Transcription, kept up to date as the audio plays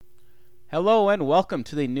Hello and welcome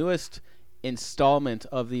to the newest installment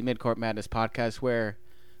of the Midcourt Madness podcast, where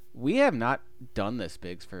we have not done this,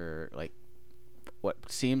 Biggs, for like what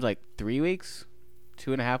seems like 3 weeks,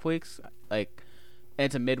 2.5 weeks. And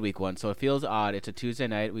it's a midweek one, so it feels odd. It's a Tuesday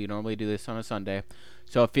night. We normally do this on a Sunday,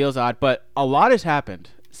 so it feels odd. But a lot has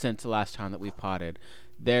happened since the last time that we potted.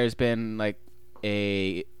 There's been like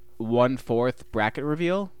a 1/4 bracket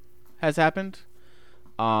reveal has happened.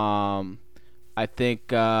 I think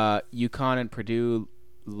UConn and Purdue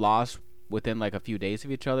lost within like a few days of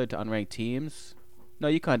each other to unranked teams. No,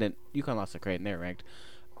 UConn didn't. UConn lost to Creighton. They're ranked.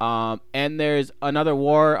 And there's another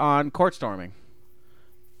war on Courtstorming.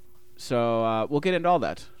 So we'll get into all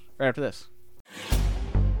that right after this.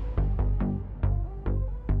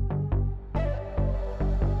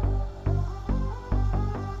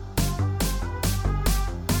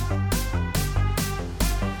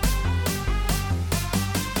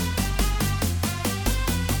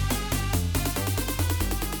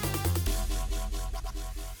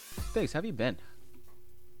 Thanks. How have you been?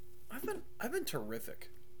 I've been terrific.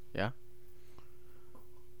 Yeah.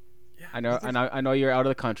 Yeah. I know you're out of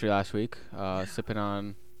the country last week, sipping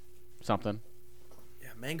on something. Yeah,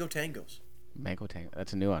 mango tangos. Mango tango.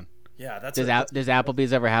 That's a new one. Yeah, Does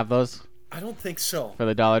Applebees ever have those I don't think so. for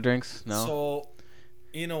the dollar drinks? No. So,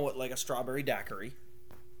 you know what, like a strawberry daiquiri.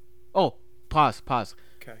 Oh, pause.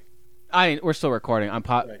 Okay. We're still recording.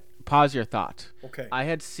 Right. Pause your thought. Okay. I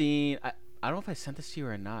had seen. I don't know if I sent this to you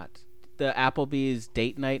or not. The Applebee's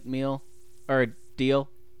date night meal or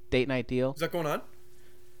date night deal. Is that going on?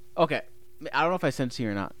 Okay, I don't know if I sent it to you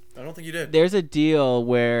or not. I don't think you did. There's a deal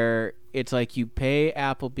where it's like you pay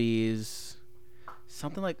Applebee's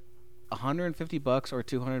something like $150 or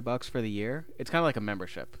 $200 for the year. It's kind of like a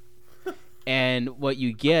membership, and what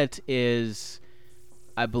you get is,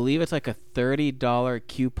 I believe it's like a $30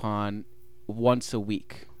 coupon once a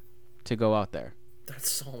week to go out there.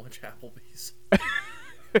 That's so much Applebee's.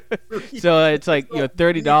 So it's like,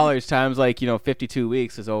 $30 times 52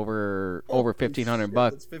 weeks is over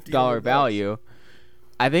 $1,500 dollar value.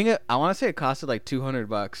 I think I want to say it costed like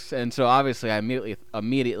 $200, and so obviously I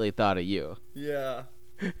immediately thought of you. Yeah.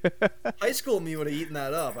 High school me would have eaten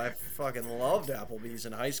that up. I fucking loved Applebee's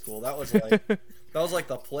in high school. That was like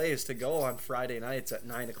the place to go on Friday nights at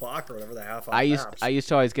 9:00 or whatever the half hour. I used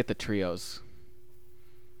to always get the trios.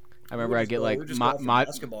 I remember I'd get like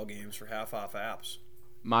basketball games for half off apps.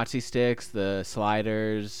 Mochi sticks, the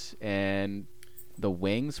sliders, and the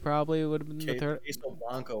wings probably would have been the third. Queso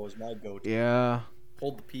Blanco was my go-to. Yeah.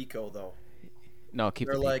 Hold the pico though. No, keep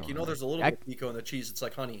They're the like, pico on. there's a little bit of pico in the cheese. It's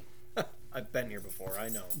like honey. I've been here before. I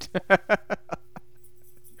know.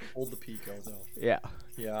 Hold the pico though. Yeah.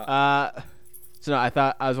 Yeah. So no,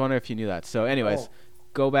 I was wondering if you knew that. So anyways,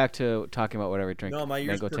 go back to talking about whatever drink. No, my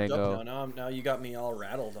ears Mango perked Tango. up now. Now you got me all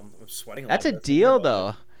rattled. I'm sweating. That's a deal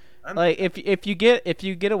though. Like if you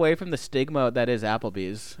get away from the stigma that is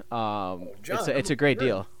Applebee's, John, it's a great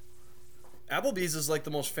deal. Applebee's is like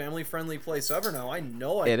the most family-friendly place ever now. I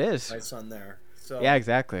know It is. My son there. So Yeah,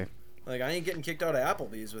 exactly. like I ain't getting kicked out of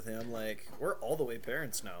Applebee's with him. Like we're all the way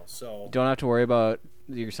parents now. So Don't have to worry about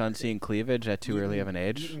your son seeing cleavage at too early of an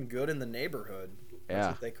age. Eating good in the neighborhood.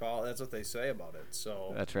 Yeah. That's what they say about it.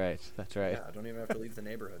 So That's right. yeah, I don't even have to leave the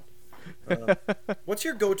neighborhood. What's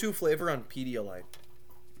your go-to flavor on Pedialyte?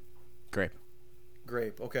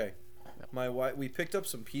 Grape. Okay. Yep. My wife, we picked up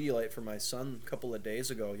some Pedialyte for my son a couple of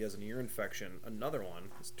days ago. He has an ear infection. Another one,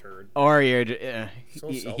 this turd. Or you're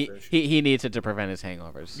So selfish. he needs it to prevent his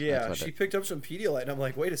hangovers. Yeah, she picked up some Pedialyte, and I'm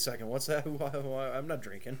like, wait a second, what's that? Why, I'm not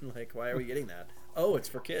drinking. Like, why are we getting that? Oh, it's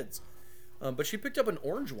for kids. But she picked up an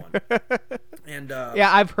orange one. And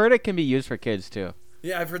yeah, I've heard it can be used for kids too.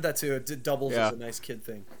 Yeah, I've heard that too. It doubles as a nice kid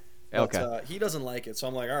thing. But, Okay. He doesn't like it, so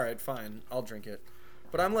I'm like, all right, fine, I'll drink it.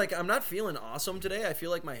 But I'm not feeling awesome today. I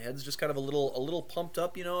feel like my head's just kind of a little pumped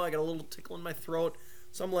up, I got a little tickle in my throat.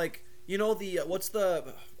 So I'm like,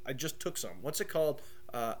 I just took some. What's it called?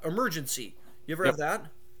 Emergency. You ever have that?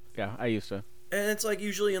 Yeah, I used to. And it's like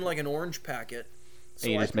usually in like an orange packet. So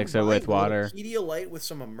and you I just mix it with water. Pedialyte with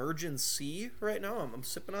some Emergency right now. I'm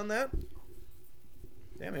sipping on that.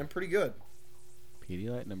 Yeah, man, pretty good.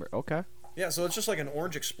 Pedialyte number. Okay. Yeah, so it's just like an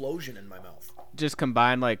orange explosion in my mouth. Just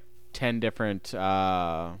combine like 10 different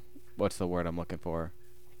what's the word I'm looking for?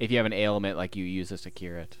 If you have an ailment, like you use this to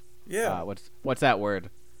cure it. Yeah. What's that word?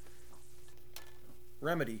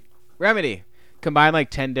 Remedy. Combine like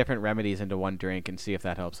 10 different remedies into one drink and see if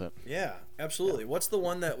that helps it. Yeah, absolutely. What's the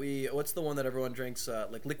one that everyone drinks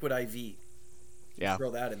like Liquid IV? Yeah.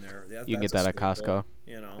 Throw that in there. You can get that at Costco.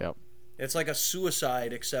 Yep. It's like a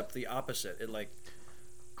suicide except the opposite. It like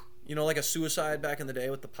a suicide back in the day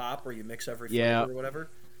with the pop where you mix every flavor or whatever.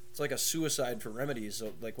 It's like a suicide for remedies.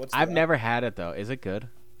 So like, what's I've that? never had it though. Is it good?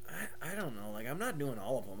 I don't know. Like, I'm not doing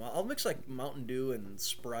all of them. I'll mix like Mountain Dew and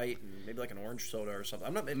Sprite and maybe like an orange soda or something.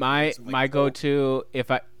 I'm not My mixing, my like, Coke. go-to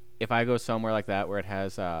if I go somewhere like that where it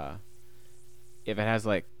has if it has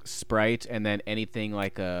like Sprite and then anything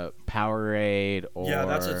like a Powerade Yeah,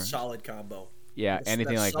 that's a or solid combo. yeah,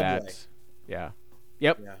 anything like Subway. that. Yeah.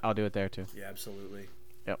 Yep, Yeah. I'll do it there too. Yeah, absolutely.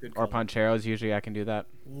 Yep. Good Or call. Pancheros usually I can do that.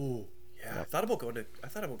 Ooh, yeah. Yep. I thought about going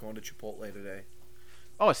to Chipotle today.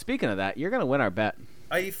 Oh, speaking of that, you're going to win our bet.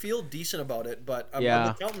 I feel decent about it, but I'm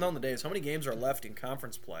Yeah. counting down the days. How many games are left in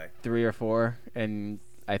conference play? 3 or 4 and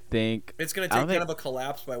I think It's going to I take don't kind of a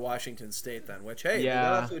collapse by Washington State then, which, hey, Yeah. they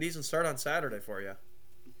got off to a decent start on Saturday for you.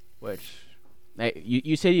 which hey,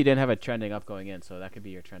 you said you didn't have a trending up going in, so that could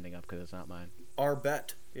be your trending up because it's not mine. Our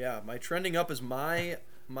bet. Yeah, my trending up is my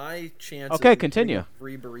chance. Okay, of continue. getting a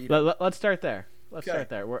free burrito. Let's start there. Let's Okay. start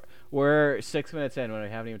there. We're 6 minutes in when we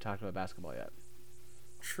haven't even talked about basketball yet.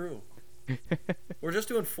 True. We're just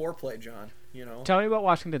doing foreplay, John. You know. Tell me about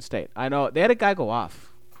Washington State. I know they had a guy go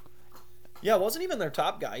off. Yeah, it wasn't even their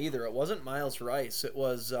top guy either. It wasn't Miles Rice. It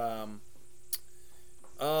was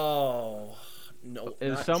oh no, It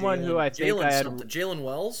was not someone Jalen- who I think Jalen I had something. Jalen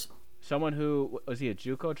Wells, someone who was he a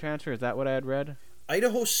JUCO transfer? Is that what I had read?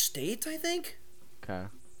 Idaho State, I think. Okay.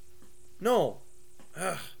 No,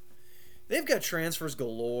 Ugh. They've got transfers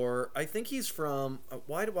galore. I think he's from.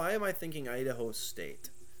 Why am I thinking Idaho State?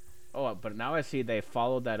 Oh, but now I see they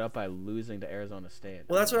followed that up by losing to Arizona State.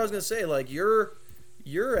 Well, that's what I was gonna say. Like you're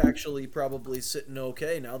actually probably sitting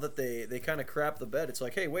okay now that they kind of crap the bed. It's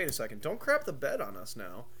like, hey, wait a second, don't crap the bed on us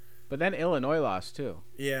now. But then Illinois lost too.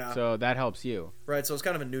 Yeah. So that helps you. Right. So it's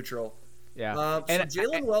kind of a neutral. Yeah. So And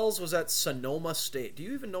Jalen Wells was at Sonoma State. Do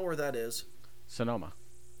you even know where that is? Sonoma.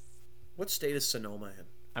 What state is Sonoma in?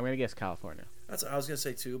 I'm gonna guess California. That's what I was gonna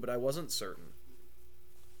say too, but I wasn't certain.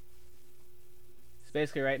 So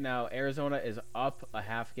basically, right now Arizona is up a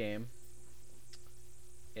half game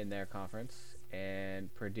in their conference,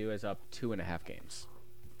 and Purdue is up 2.5 games.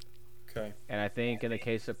 Okay. And I think in the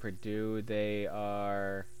case of Purdue, they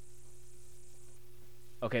are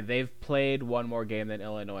okay. They've played one more game than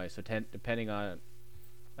Illinois, so depending on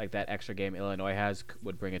like that extra game Illinois has,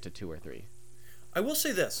 would bring it to 2 or 3. I will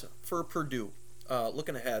say this for Purdue,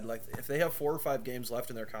 looking ahead, like if they have 4 or 5 games left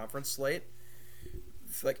in their conference slate,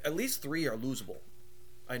 like at least 3 are losable.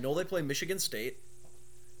 I know they play Michigan State.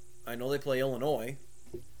 I know they play Illinois,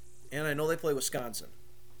 and I know they play Wisconsin.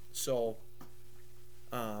 So,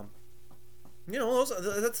 that's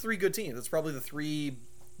 3 good teams. That's probably the 3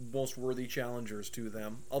 most worthy challengers to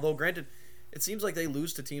them. Although, granted, it seems like they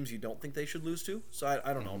lose to teams you don't think they should lose to. So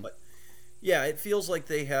I don't know, but yeah, it feels like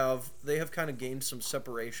they have kind of gained some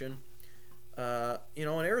separation. And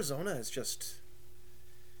Arizona is just.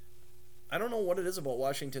 I don't know what it is about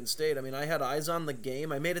Washington State. I mean, I had eyes on the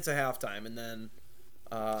game. I made it to halftime, and then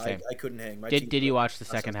I couldn't hang. Did you watch the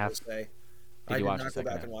second half? I did watch not the go second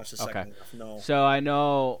back half? and watch the second half. No. So I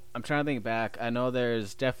know I'm trying to think back. I know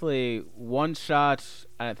there's definitely one shot.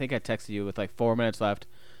 I think I texted you with like 4 minutes left.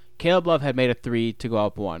 Caleb Love had made a 3 to go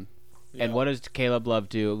up 1. Yeah. And what does Caleb Love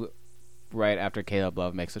do right after Caleb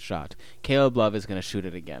Love makes a shot? Caleb Love is going to shoot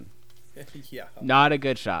it again. Yeah. Not a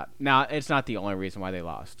good shot. Now, it's not the only reason why they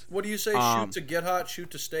lost. What do you say? Shoot to get hot,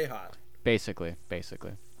 shoot to stay hot. Basically.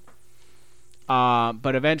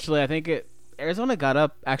 But eventually, I think Arizona got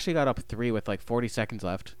up 3 with like 40 seconds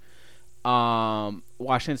left.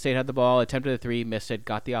 Washington State had the ball, attempted a 3, missed it,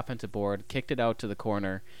 got the offensive board, kicked it out to the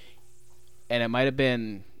corner, and it might have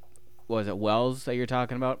been, was it Wells that you're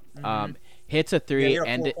talking about? Mm-hmm. Hits a 3 Yeah,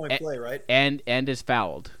 and 4-point play, right? and is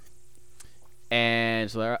fouled. And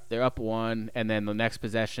so they're up 1, and then the next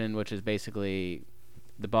possession, which is basically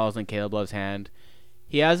the ball's in Caleb Love's hand.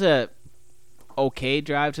 He has a okay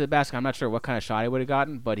drive to the basket. I'm not sure what kind of shot he would have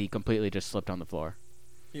gotten, but he completely just slipped on the floor.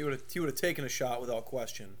 He would have taken a shot without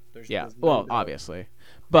question. There's no doubt. Obviously.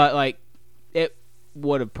 But, like, it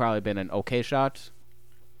would have probably been an okay shot.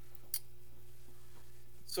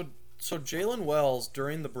 So Jalen Wells,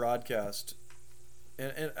 during the broadcast,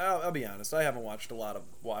 and I'll be honest, I haven't watched a lot of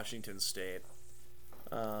Washington State.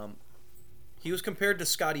 He was compared to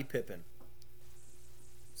Scottie Pippen.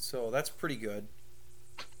 So that's pretty good.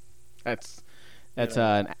 That's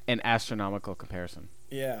an astronomical comparison.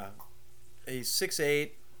 Yeah. He's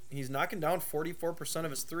 6'8". He's knocking down 44%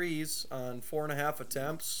 of his threes on 4.5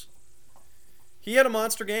 attempts. He had a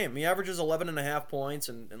monster game. He averages 11.5 points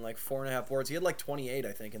and like 4.5 boards. He had like 28,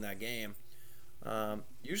 I think, in that game.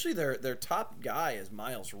 Usually their top guy is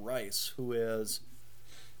Miles Rice, who is,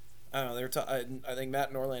 I don't know. I think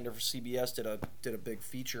Matt Norlander for CBS did a big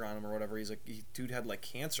feature on him or whatever. Dude had like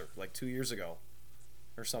cancer like 2 years ago.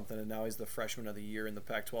 or something, and now he's the freshman of the year in the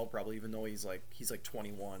Pac-12 probably, even though he's like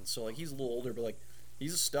 21. So like he's a little older, but like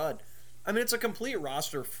he's a stud. I mean, it's a complete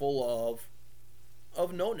roster full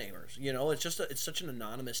of no-namers. You know, it's such an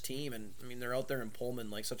anonymous team, and I mean they're out there in Pullman,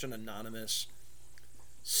 like such an anonymous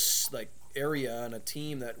like area and a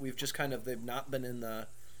team that we've just kind of they've not been in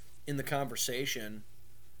the conversation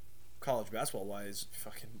college basketball wise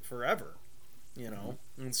fucking forever, you know.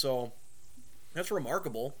 And so that's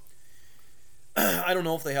remarkable. I don't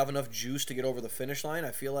know if they have enough juice to get over the finish line.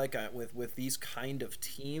 I feel like with these kind of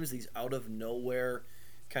teams, these out of nowhere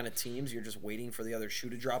kind of teams, you're just waiting for the other shoe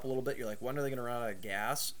to drop a little bit. You're like, when are they going to run out of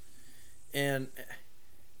gas? And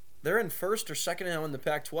they're in first or second now in the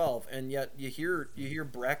Pac-12, and yet you hear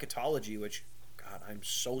bracketology, which God, I'm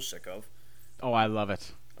so sick of. Oh, I love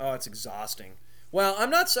it. Oh, it's exhausting. Well, I'm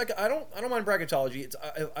not sick. I don't mind bracketology. It's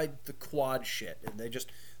the quad shit, and they just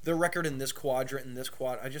the record in this quadrant and this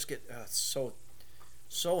quad. I just get it's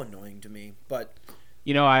so annoying to me. But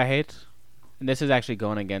you know, I hate, and this is actually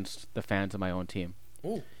going against the fans of my own team.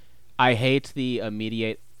 Ooh. I hate the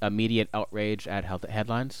immediate outrage at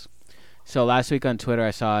headlines. So last week on Twitter,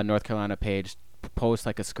 I saw a North Carolina page post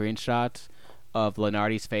like a screenshot of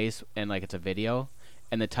Lenardi's face, and like it's a video,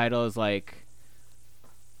 and the title is like,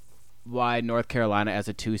 "Why North Carolina as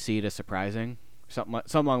a 2 seed is surprising,"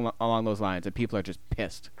 something along those lines, and people are just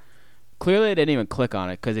pissed. Clearly, they didn't even click on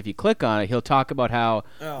it, because if you click on it, he'll talk about how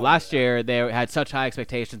last year they had such high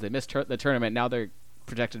expectations, they missed the tournament, now they're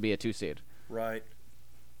projected to be a 2 seed. Right.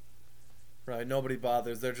 Nobody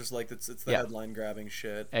bothers. They're just like it's the headline grabbing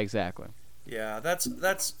shit. Exactly. Yeah, that's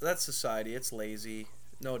society. It's lazy,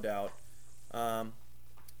 no doubt.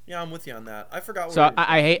 Yeah, I'm with you on that. I forgot. So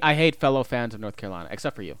I hate fellow fans of North Carolina,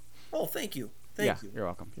 except for you. Oh, thank you. Thank you. You're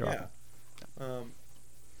welcome. Welcome.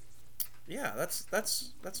 Yeah, that's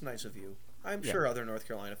nice of you. I'm sure other North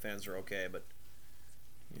Carolina fans are okay, but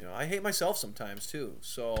you know, I hate myself sometimes too.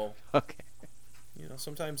 So okay. You know,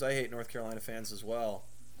 sometimes I hate North Carolina fans as well.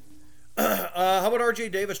 How about R.J.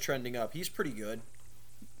 Davis trending up? He's pretty good.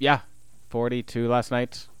 Yeah, 42 last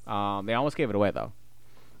night. They almost gave it away though.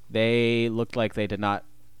 They looked like they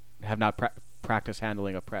have not practiced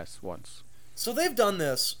handling a press once. So they've done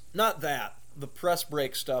this. Not that the press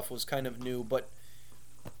break stuff was kind of new, but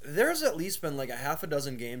there's at least been like a half a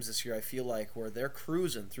dozen games this year, I feel like, where they're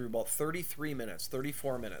cruising through about 33 minutes,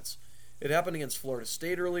 34 minutes. It happened against Florida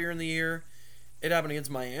State earlier in the year. It happened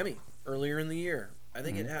against Miami earlier in the year. I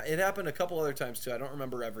think it happened a couple other times too. I don't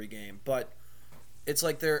remember every game, but it's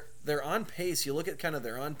like they're on pace. You look at kind of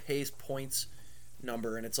their on pace points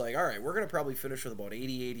number, and it's like, all right, we're going to probably finish with about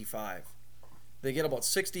 80, 85. They get about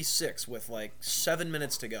 66 with like 7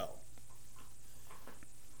 minutes to go.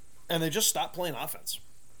 And they just stop playing offense.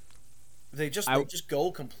 They just go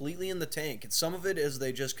completely in the tank. And some of it is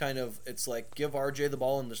they just kind of, it's like give RJ the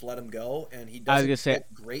ball and just let him go. And he doesn't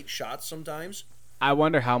get great shots sometimes. I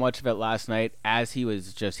wonder how much of it last night, as he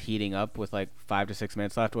was just heating up with like 5 to 6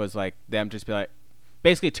 minutes left, was like them just be like,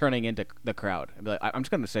 basically turning into the crowd. And be like, I'm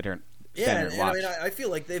just going to sit here and stand here and watch. I mean, I feel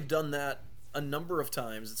like they've done that a number of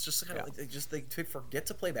times. It's just kind of like they forget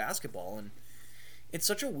to play basketball, and it's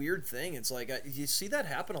such a weird thing. It's like you see that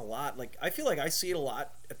happen a lot. Like I feel like I see it a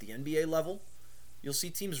lot at the NBA level. You'll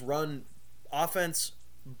see teams run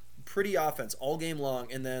pretty offense all game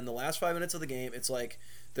long, and then the last 5 minutes of the game, it's like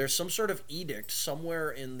there's some sort of edict somewhere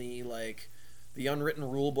in the unwritten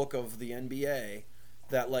rule book of the NBA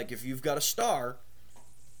that like if you've got a star,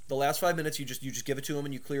 the last 5 minutes you just give it to him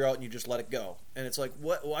and you clear out and you just let it go. And it's like,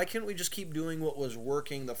 why can't we just keep doing what was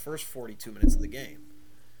working the first 42 minutes of the game?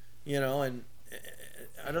 You know, and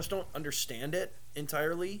I just don't understand it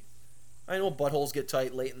entirely. I know buttholes get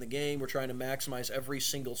tight late in the game. We're trying to maximize every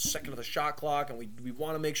single second of the shot clock, and we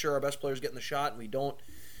want to make sure our best players get in the shot, and we don't.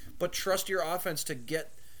 But trust your offense to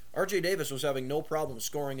get. R.J. Davis was having no problem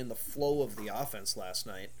scoring in the flow of the offense last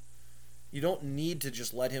night. You don't need to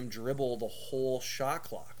just let him dribble the whole shot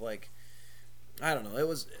clock. Like, I don't know. It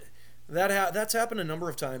was that's happened a number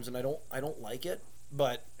of times, and I don't like it.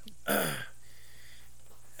 But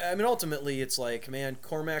I mean, ultimately, it's like, man,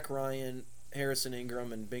 Cormac Ryan, Harrison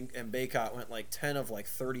Ingram, and Baycott went like 10 of like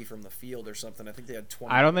 30 from the field or something. I think they had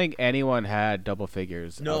 20. I don't think anyone had double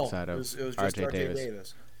figures outside of it was just R.J.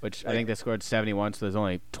 Davis. Which I think they scored 71, so there's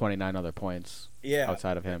only 29 other points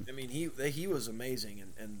outside of him. I mean, he was amazing,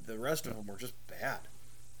 and the rest of them were just bad.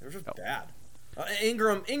 They were just bad.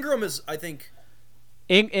 Ingram is, I think...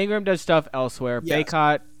 Ingram does stuff elsewhere. Yes.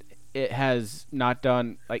 Baycott, it has not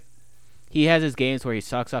done... like he has his games where he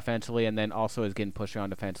sucks offensively, and then also is getting pushed around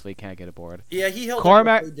defensively, can't get a board. Yeah, he held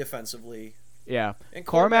up defensively. Yeah. And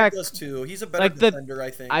Cormac does too. He's a better defender, I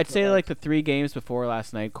think. I'd say like the 3 games before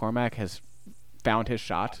last night, Cormac has found his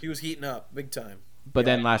shot. He was heating up big time. But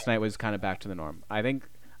then last night was kind of back to the norm. I think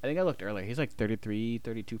I looked earlier. He's like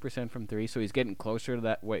 32% from three, so he's getting closer to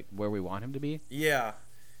that where we want him to be. Yeah.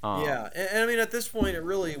 And I mean, at this point, it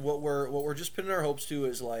really what we're just pinning our hopes to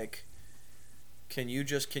is like, can you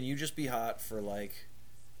just be hot for like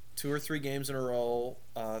 2 or 3 games in a row,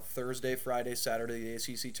 Thursday, Friday, Saturday, the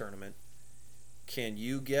ACC tournament? Can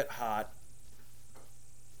you get hot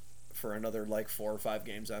for another like 4 or 5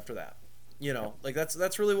 games after that? You know, like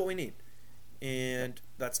that's really what we need. And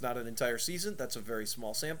that's not an entire season. That's a very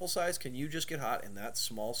small sample size. Can you just get hot in that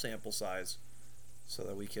small sample size so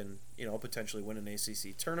that we can, you know, potentially win an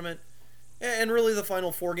ACC tournament? And really the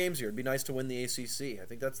final 4 games here. It'd be nice to win the ACC. I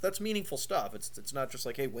think that's meaningful stuff. It's not just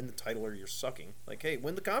like, hey, win the title or you're sucking. Like, hey,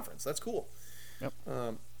 win the conference. That's cool. Yep.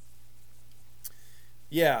 I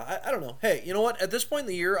don't know. Hey, you know what? At this point in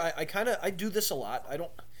the year, I do this a lot.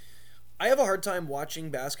 I have a hard time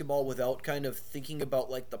watching basketball without kind of thinking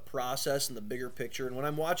about like the process and the bigger picture. And when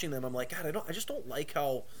I'm watching them, I'm like, God, I just don't like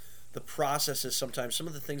how the process is sometimes. Some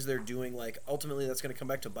of the things they're doing, like ultimately that's going to come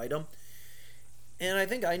back to bite them. And I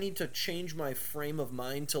think I need to change my frame of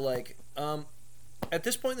mind to like, at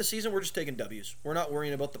this point in the season, we're just taking W's. We're not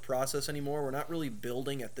worrying about the process anymore. We're not really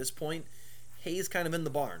building at this point. Hay's kind of in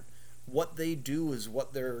the barn. What they do is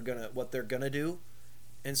what they're gonna do.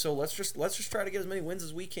 And so let's just try to get as many wins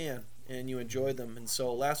as we can, and you enjoy them. And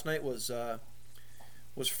so last night was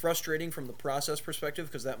frustrating from the process perspective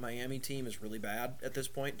because that Miami team is really bad at this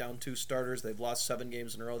point. Down 2 starters, they've lost 7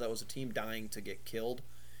 games in a row. That was a team dying to get killed,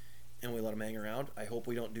 and we let them hang around. I hope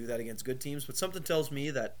we don't do that against good teams, but something tells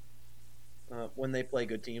me that when they play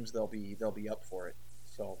good teams, they'll be up for it.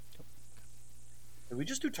 So. Did we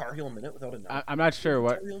just do Tar Heel Minute without a number? I'm not sure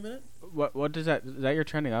Tar Heel Minute? What does that? Is that your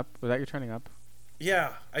trending up? Was that your trending up?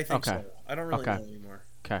 Yeah, I think so. I don't really know anymore.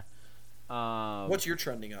 Okay. What's your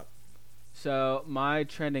trending up? So my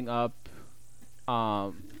trending up,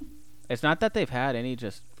 it's not that they've had any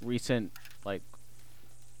just recent like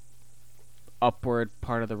upward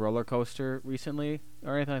part of the roller coaster recently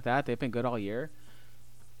or anything like that. They've been good all year,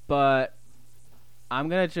 but I'm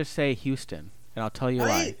gonna just say Houston, and I'll tell you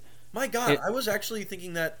why. My God, I was actually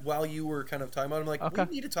thinking that while you were kind of talking about it. I'm like,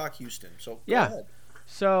 we need to talk Houston. So go ahead.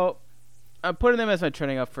 So I'm putting them as my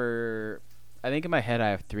trending up for, I think in my head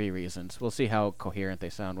I have 3 reasons. We'll see how coherent they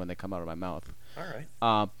sound when they come out of my mouth. All right.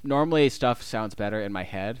 Normally stuff sounds better in my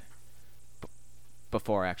head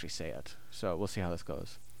before I actually say it. So we'll see how this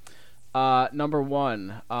goes. Number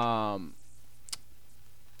 1, I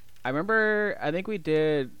think we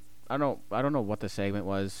did, I don't know what the segment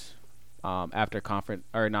was. After conference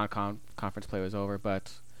or non-conference play was over,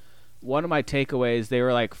 but one of my takeaways, they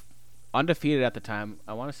were like undefeated at the time.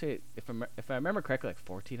 I want to say, if I remember correctly, like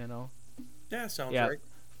 14-0. Yeah, sounds right.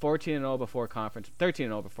 14-0 before conference,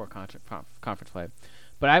 13-0 before conference play.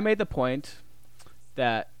 But I made the point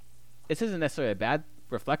that this isn't necessarily a bad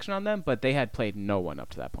reflection on them, but they had played no one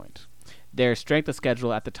up to that point. Their strength of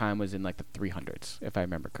schedule at the time was in like the 300s, if I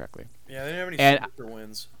remember correctly. Yeah, they didn't have any super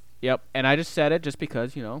wins. Yep, and I just said it just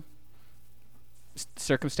because, you know,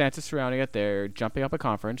 circumstances surrounding it. They're jumping up a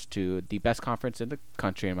conference to the best conference in the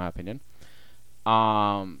country, in my opinion.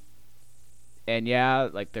 And yeah,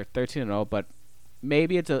 like they're 13-0, but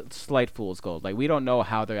maybe it's a slight fool's gold. Like we don't know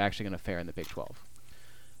how they're actually going to fare in the Big 12.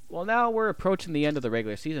 Well, now we're approaching the end of the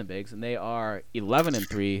regular season, Bigs, and they are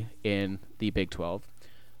 11-3 in the Big 12.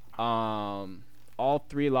 All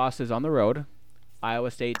 3 losses on the road: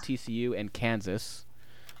 Iowa State, TCU, and Kansas.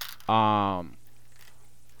 And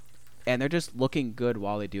they're just looking good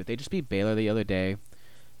while they do it. They just beat Baylor the other day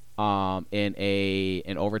in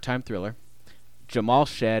an overtime thriller. Jamal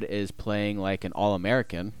Shed is playing like an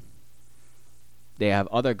All-American. They have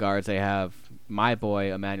other guards. They have my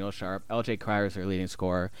boy, Emmanuel Sharp. LJ Cryer is their leading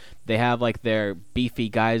scorer. They have like their beefy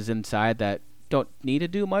guys inside that don't need to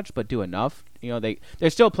do much but do enough. You know, they're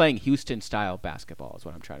still playing Houston-style basketball is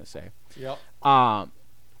what I'm trying to say. Yep.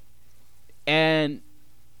 And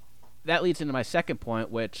that leads into my second point,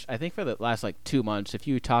 which I think for the last like 2 months, if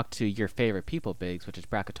you talk to your favorite people, Biggs, which is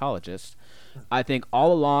bracketologists, I think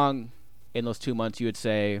all along in those 2 months you would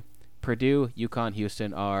say Purdue, UConn,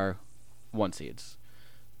 Houston are 1 seeds.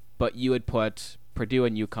 But you would put Purdue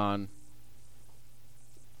and UConn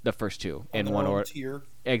the first 2 in one order. Tier.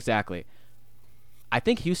 Exactly. I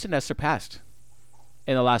think Houston has surpassed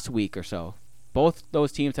in the last week or so. Both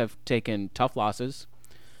those teams have taken tough losses.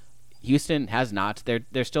 Houston has not.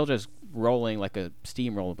 They're still just rolling like a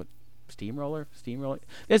steamroller, but steamroller.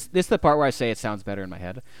 This is the part where I say it sounds better in my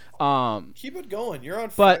head. Keep it going. You're on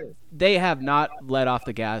but fire. They have not let off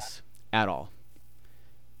the gas at all.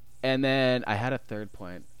 And then I had a third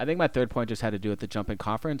point. I think my third point just had to do with the jump in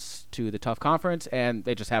conference to the tough conference, and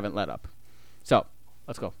they just haven't let up. So,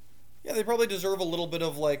 let's go. Yeah, they probably deserve a little bit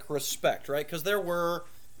of like respect, right? Because there were,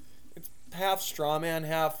 it's half straw man,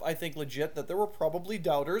 half I think legit that there were probably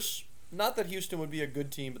doubters. Not that Houston would be a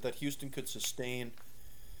good team, but that Houston could sustain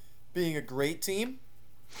being a great team.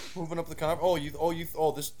 Moving up the conference.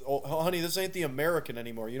 Honey, this ain't the American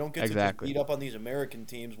anymore. You don't get to just beat up on these American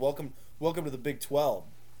teams. Welcome to the Big 12.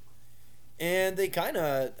 And they kind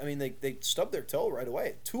of, they stubbed their toe right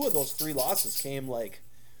away. 2 of those 3 losses came like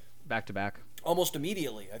back to back, almost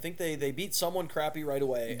immediately. I think they beat someone crappy right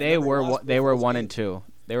away. They were 1 and 2.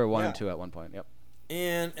 They were 1 and 2 at one point. Yep.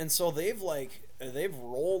 And so they've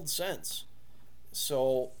rolled since.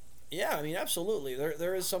 So yeah, absolutely.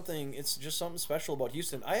 There is something. It's just something special about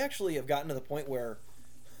Houston. I actually have gotten to the point where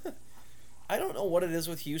I don't know what it is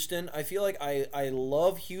with Houston. I feel like I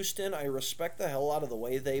love Houston. I respect the hell out of the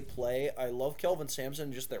way they play. I love Kelvin Sampson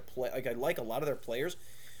and just their play. Like I like a lot of their players.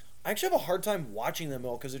 I actually have a hard time watching them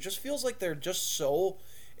though because it just feels like they're just so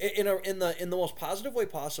in the most positive way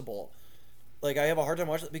possible. Like I have a hard time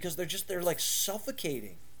watching it because they're like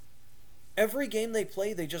suffocating. Every game they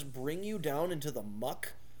play, they just bring you down into the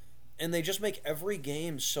muck. And they just make every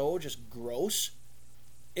game so just gross.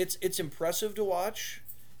 It's impressive to watch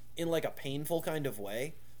in like a painful kind of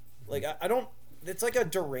way. Like I don't. It's like a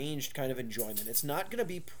deranged kind of enjoyment. It's not gonna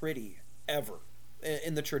be pretty ever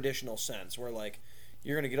in the traditional sense, where like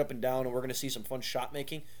you're gonna get up and down and we're gonna see some fun shot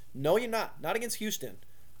making. No, you're not. Not against Houston.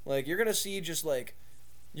 Like you're gonna see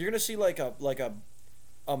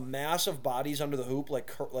a mass of bodies under the hoop,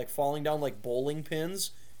 like falling down like bowling pins.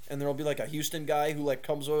 And there'll be like a Houston guy who like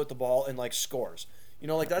comes away with the ball and like scores.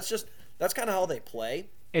 Like that's kind of how they play.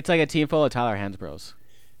 It's like a team full of Tyler Hansbros.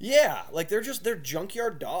 Yeah, like they're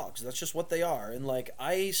junkyard dogs. That's just what they are. And like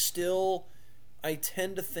I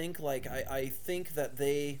tend to think like I think that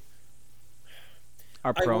they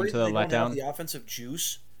are prone to the letdown. Don't have the offensive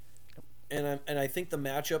juice. And I think the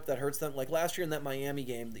matchup that hurts them, like last year in that Miami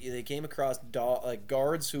game, they came across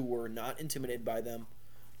guards who were not intimidated by them,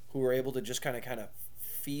 who were able to just kind of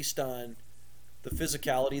feast on the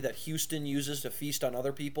physicality that Houston uses to feast on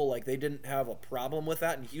other people. Like they didn't have a problem with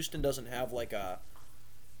that, and Houston doesn't have like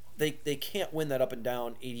they can't win that up and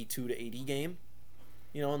down 82-80 game,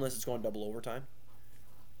 unless it's going double overtime.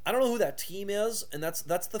 I don't know who that team is, and that's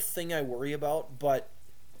the thing I worry about. But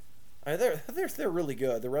they're really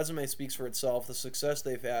good. The resume speaks for itself. The success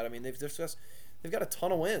they've had. They've got a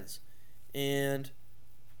ton of wins, and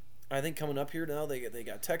I think coming up here now, they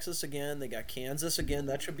got Texas again. They got Kansas again.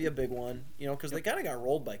 That should be a big one, because they kind of got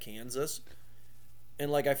rolled by Kansas. And,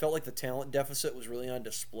 like, I felt like the talent deficit was really on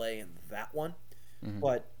display in that one. Mm-hmm.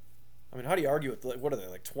 But, how do you argue with, what are they,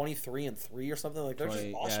 like 23-3 or something? Like, they're just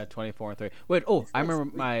awesome. Yeah, 24-3. Wait, I remember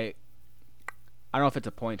I don't know if it's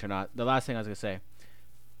a point or not. The last thing I was going to say.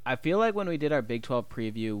 I feel like when we did our Big 12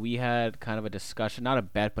 preview, we had kind of a discussion, not a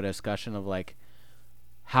bet, but a discussion of, like,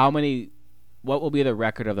 what will be the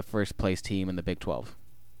record of the first place team in the Big 12?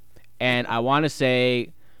 And I want to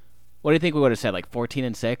say, what do you think we would have said? Like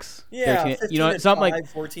 14-6? Yeah, 13, something like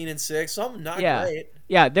 14-6, something not great.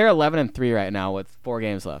 Yeah, they're 11-3 right now with 4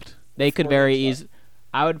 games left. They could very easily.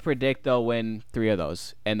 I would predict they'll win 3 of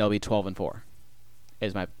those, and they'll be 12-4.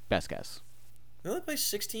 Is my best guess. They only play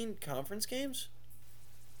 16 conference games.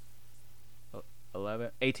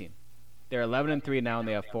 18. They're 11-3 now, and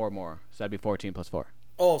they have 4 more, so that'd be 14 plus 4.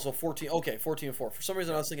 Oh, so 14. Okay, 14-4. For some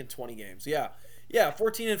reason, I was thinking 20 games. Yeah,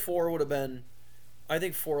 14-4 would have been. I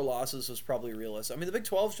think 4 losses was probably realistic. The Big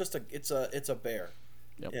 12 is just it's a bear.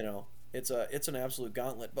 Yep. It's an absolute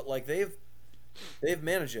gauntlet. But like they've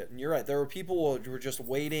managed it, and you're right. There were people who were just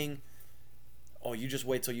waiting. Oh, you just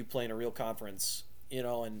wait till you play in a real conference,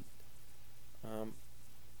 and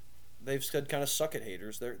they've said kind of suck it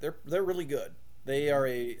haters. They're really good. They are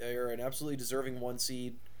an absolutely deserving 1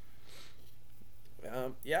 seed.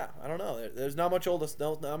 I don't know. There's not much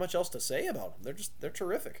else to say about them. They're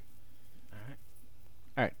terrific.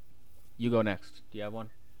 All right. You go next. Do you have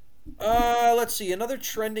one? Let's see. Another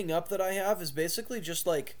trending up that I have is basically just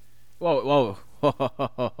like. Whoa.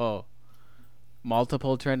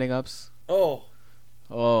 Multiple trending ups. Oh.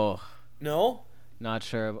 No. Not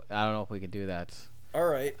sure. I don't know if we can do that. All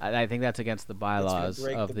right. I think that's against the bylaws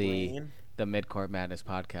of the Midcourt Madness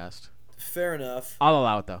podcast. Fair enough. I'll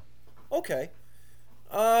allow it though. Okay.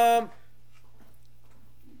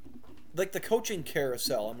 Like the coaching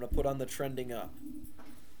carousel, I'm going to put on the trending up.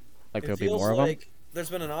 Like there'll be more of them? There's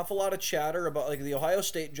been an awful lot of chatter about, like, the Ohio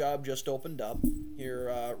State job just opened up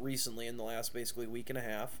here recently in the last basically week and a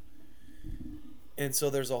half. And so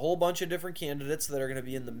there's a whole bunch of different candidates that are going to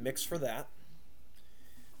be in the mix for that.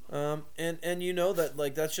 And you know that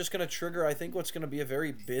like that's just going to trigger I think what's going to be a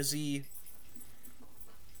very busy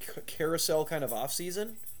carousel kind of off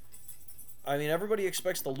season. I mean, everybody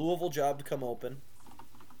expects the Louisville job to come open.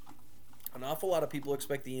 An awful lot of people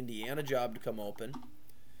expect the Indiana job to come open.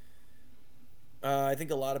 I think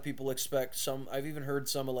a lot of people expect some. I've even heard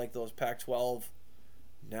some of like those Pac-12,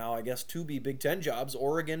 now I guess to be Big Ten jobs.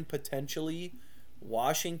 Oregon potentially,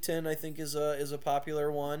 Washington I think is a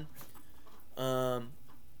popular one.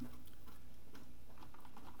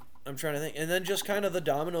 I'm trying to think, and then just kind of the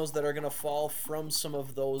dominoes that are going to fall from some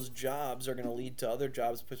of those jobs are going to lead to other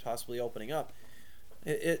jobs possibly opening up.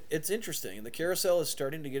 It's interesting. The carousel is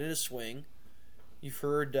starting to get into swing. You've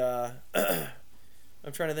heard.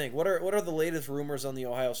 I'm trying to think. What are the latest rumors on the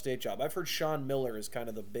Ohio State job? I've heard Sean Miller is kind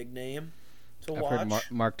of the big name to watch. I've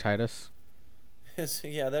heard Mark Titus.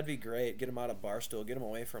 Yeah, that'd be great. Get him out of Barstool. Get him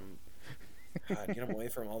away from. God, get him away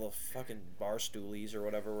from all the fucking Barstoolies or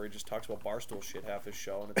whatever, where he just talks about Barstool shit half his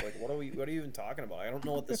show, and it's like, what are you even talking about? I don't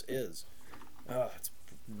know what this is. It's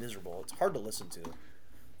miserable. It's hard to listen to.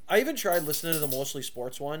 I even tried listening to the Mostly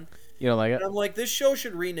Sports one. You don't like it? And I'm like, this show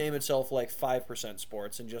should rename itself like 5%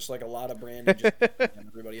 Sports and just like a lot of branding just and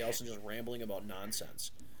everybody else and just rambling about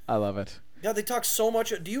nonsense. I love it. Yeah, they talk so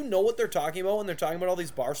much. Do you know what they're talking about when they're talking about all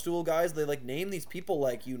these Barstool guys? They like name these people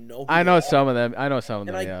like you know. I know some of them.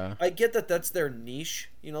 Yeah. I get that that's their niche.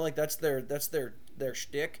 You know, like that's their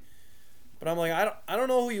shtick. But I'm like, I don't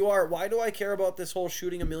know who you are. Why do I care about this whole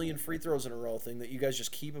shooting a million free throws in a row thing that you guys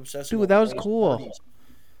just keep obsessing Dude, about? that was cool. Parties?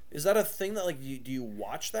 Is that a thing that like do you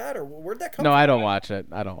watch that or where'd that come from? No, I don't watch it.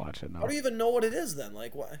 I don't watch it. No. How do you even know what it is then?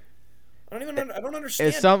 Like what? I don't understand.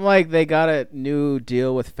 It's something like they got a new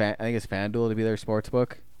deal with I think it's FanDuel to be their sports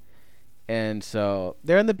book, and so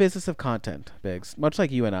they're in the business of content, Biggs, much like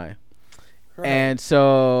you and I. Right. And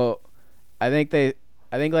so, I think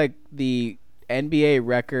like the NBA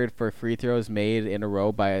record for free throws made in a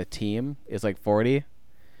row by a team is like 40.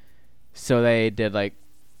 So they did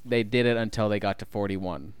it until they got to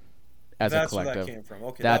 41 as a collective. That's where that came from.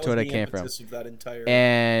 Okay, that's where it came from. Of that entire...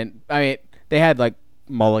 And I mean, they had like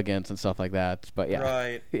mulligans and stuff like that, but yeah,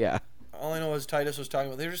 right, yeah. All I know is Titus was talking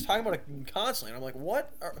about. They were just talking about it constantly, and I'm like,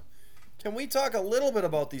 what? Can we talk a little bit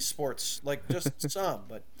about these sports, like just some?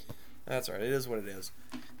 But that's all right. It is what it is.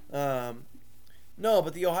 No,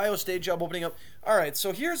 but the Ohio State job opening up. All right,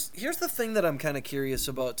 so here's the thing that I'm kind of curious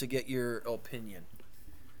about to get your opinion.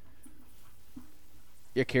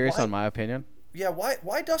 You're curious on my opinion? Yeah.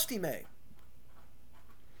 Why Dusty May?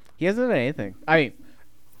 He hasn't done anything. I mean,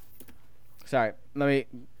 sorry. Let me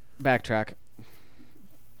backtrack.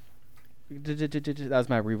 That was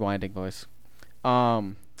my rewinding voice.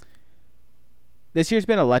 This year's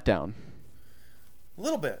been a letdown. A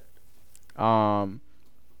little bit. I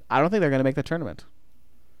don't think they're going to make the tournament.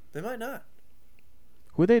 They might not.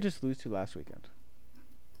 Who did they just lose to last weekend?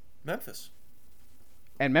 Memphis.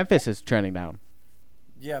 And Memphis is trending down.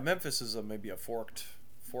 Yeah, Memphis is maybe a forked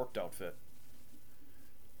outfit.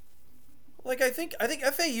 Like I think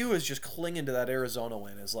FAU is just clinging to that Arizona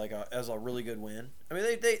win as a really good win. I mean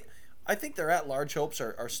I think their at-large hopes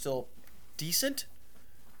are still decent.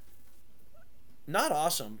 Not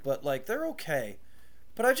awesome, but like they're okay.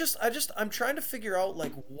 But I'm trying to figure out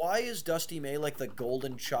like why is Dusty May like the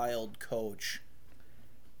golden child coach?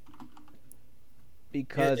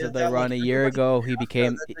 Because of the run a year ago, he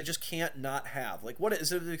became. They just can't not have. Like, what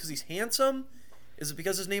is it? Because he's handsome? Is it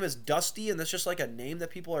because his name is Dusty and that's just like a name that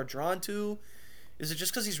people are drawn to? Is it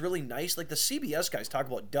just because he's really nice? Like the CBS guys talk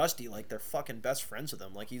about Dusty like they're fucking best friends with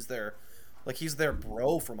him. Like he's their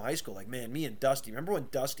bro from high school. Like, man, me and Dusty. Remember when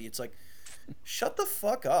Dusty? It's like, shut the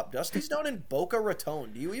fuck up. Dusty's down in Boca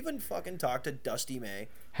Raton. Do you even fucking talk to Dusty May?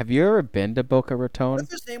 Have you ever been to Boca Raton? What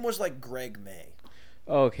if his name was like Greg May?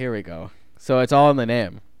 Oh, here we go. So it's all in the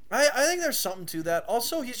name. I think there's something to that.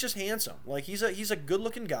 Also, he's just handsome. Like he's a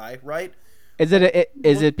good-looking guy, right? Is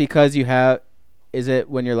it because you have? Is it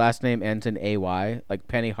when your last name ends in AY, like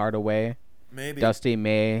Penny Hardaway? Maybe. Dusty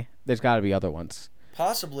May. There's got to be other ones.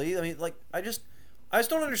 Possibly. I mean, like I just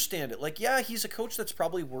don't understand it. Like, yeah, he's a coach that's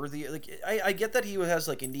probably worthy. Like, I get that he has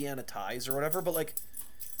like Indiana ties or whatever, but like,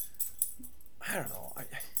 I don't know.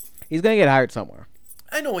 He's gonna get hired somewhere.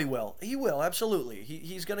 I know he will. He will, absolutely.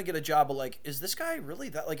 He's going to get a job, but, like, is this guy really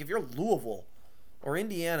that? Like, if you're Louisville or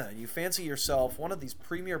Indiana and you fancy yourself one of these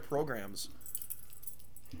premier programs,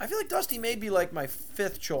 I feel like Dusty may be, like, my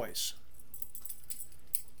fifth choice.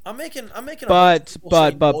 I'm making.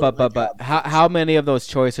 But how many of those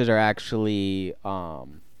choices are actually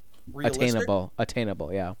attainable?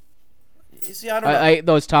 Attainable, yeah. You see, I don't know.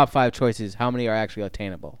 Those top 5 choices, how many are actually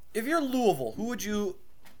attainable? If you're Louisville, who would you...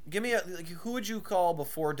 Give me who would you call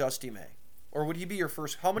before Dusty May? Or would he be your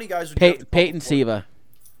first? How many guys would you have to Peyton Siva.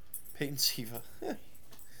 Peyton Siva.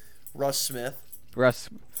 Russ Smith. Russ.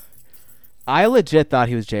 I legit thought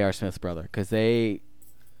he was J.R. Smith's brother because they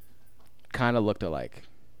kind of looked alike.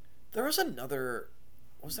 There was another.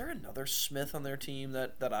 Was there another Smith on their team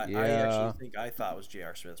that I Yeah. actually think I thought was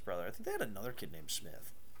J.R. Smith's brother? I think they had another kid named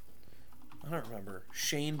Smith. I don't remember.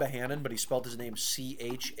 Shane Bohannon, but he spelled his name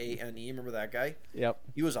Chane. Remember that guy? Yep.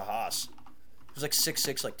 He was a hoss. He was like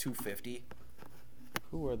 6'6", like 250.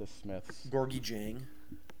 Who were the Smiths? Gorgie Jang.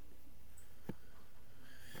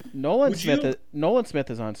 Nolan Smith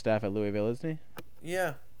is on staff at Louisville, isn't he?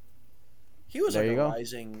 Yeah. He was There like you a go.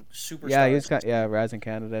 rising superstar. Yeah, he's got rising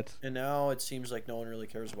candidate. And now it seems like no one really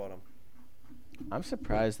cares about him. I'm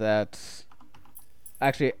surprised that.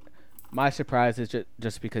 Actually, my surprise is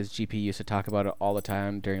just because GP used to talk about it all the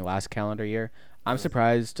time during last calendar year. I'm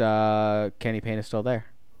surprised Kenny Payne is still there.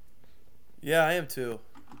 Yeah, I am too.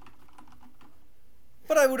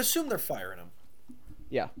 But I would assume they're firing him.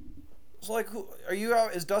 Yeah. So, like, who are you?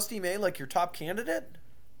 Is Dusty May like your top candidate?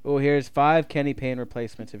 Oh, here's 5 Kenny Payne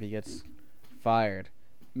replacements if he gets fired.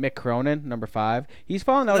 Mick Cronin, number 5. He's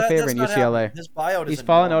fallen out of favor in UCLA. Happening. His buyout He's isn't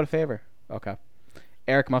fallen done. out of favor. Okay.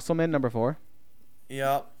 Eric Musselman, number 4.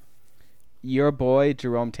 Yeah. Your boy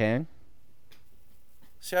Jerome Tang.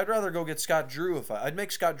 See, I'd rather go get Scott Drew if I'd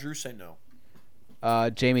make Scott Drew say no.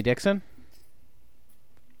 Jamie Dixon.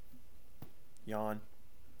 Yawn.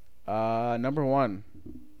 Number 1.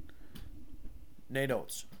 Nate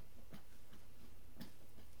Oates.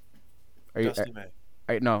 Are you? Dusty May.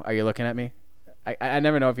 Are you looking at me? I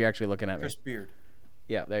never know if you're actually looking at me. Chris Beard.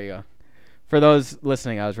 Yeah, there you go. For those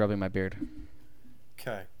listening, I was rubbing my beard.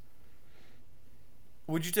 Okay.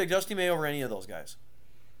 Would you take Dusty May over any of those guys?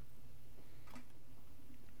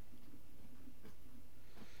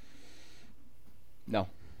 No.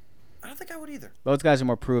 I don't think I would either. Those guys are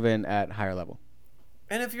more proven at higher level.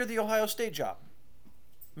 And if you're the Ohio State job,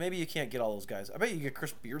 maybe you can't get all those guys. I bet you get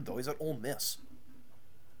Chris Beard, though. He's at Ole Miss.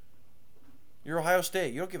 You're Ohio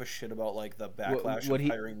State. You don't give a shit about, like, the backlash of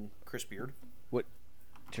hiring Chris Beard.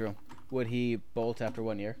 True. Would he bolt after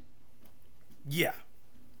 1 year? Yeah.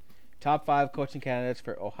 Top 5 coaching candidates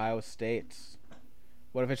for Ohio State.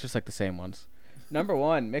 What if it's just like the same ones? Number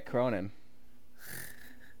 1, Mick Cronin.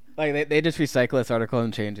 Like they just recycle this article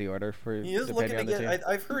and change the order for. He is looking to get.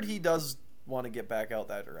 I've heard he does want to get back out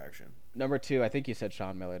that direction. Number 2, I think you said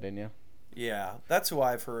Sean Miller, didn't you? Yeah, that's who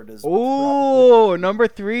I've heard is. Oh, number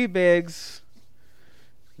 3, Biggs.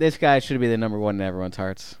 This guy should be the number 1 in everyone's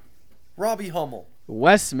hearts. Robbie Hummel.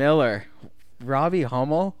 Wes Miller. Robbie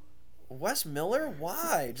Hummel? Wes Miller?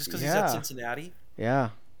 Why? Just because he's at Cincinnati? Yeah.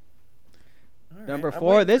 Right. Number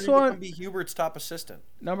 4, this one. Be Hubert's top assistant.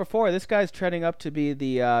 Number 4, this guy's trending up to be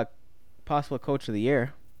the possible coach of the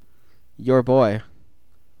year. Your boy.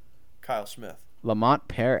 Kyle Smith. Lamont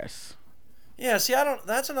Paris. Yeah, see, I don't.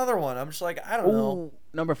 That's another one. I'm just like, I don't know.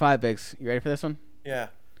 Number 5, Biggs. You ready for this one? Yeah.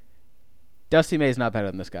 Dusty May is not better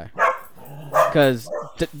than this guy. Because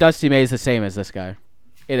Dusty May is the same as this guy.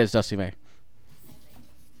 It is Dusty May.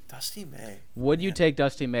 Dusty May. Would you take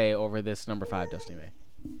Dusty May over this number 5 Dusty May?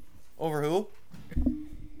 Over who?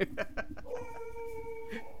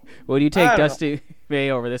 Would you take Dusty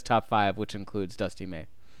May over this top 5, which includes Dusty May?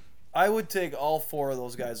 I would take all 4 of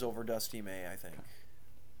those guys over Dusty May, I think.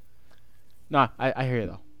 No, I hear you,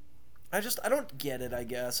 though. I don't get it, I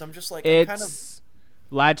guess. I'm just like, It's I'm kind of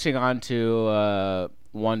latching on to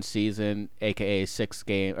 1 season, a.k.a.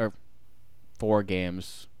 4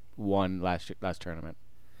 games, won last tournament.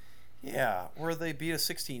 Yeah, where they beat a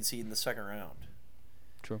 16 seed in the second round.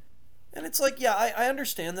 True. And it's like, yeah, I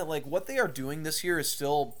understand that, like, what they are doing this year is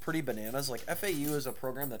still pretty bananas. Like, FAU is a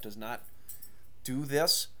program that does not do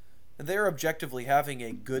this. And they're objectively having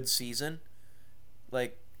a good season.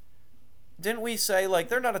 Like, didn't we say, like,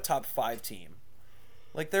 they're not a top 5 team?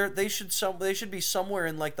 Like, they should be somewhere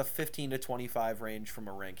in, like, the 15 to 25 range from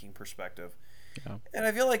a ranking perspective. Yeah. And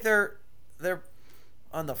I feel like they're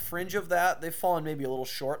on the fringe of that. They've fallen maybe a little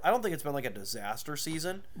short. I don't think it's been like a disaster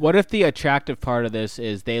season. What if the attractive part of this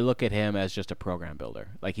is they look at him as just a program builder?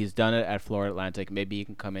 Like, he's done it at Florida Atlantic. Maybe he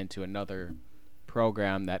can come into another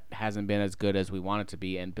program that hasn't been as good as we want it to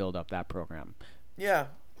be and build up that program. Yeah.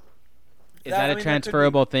 Is that a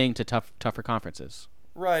transferable thing to tougher conferences?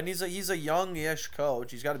 Right, and he's a young-ish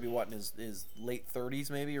coach. He's got to be, what, in his late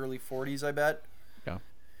 30s maybe, early 40s, I bet. Yeah.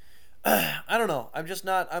 I don't know. I'm just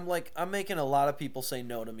not. I'm making a lot of people say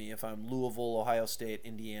no to me if I'm Louisville, Ohio State,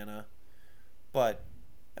 Indiana. But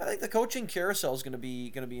I think the coaching carousel is going to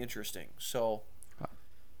be interesting. So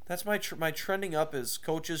that's my trending up is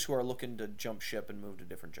coaches who are looking to jump ship and move to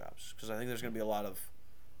different jobs, because I think there's going to be a lot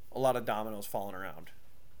of dominoes falling around.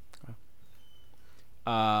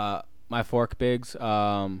 My fork bigs.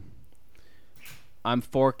 I'm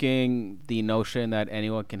forking the notion that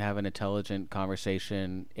anyone can have an intelligent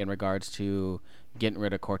conversation in regards to getting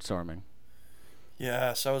rid of court storming.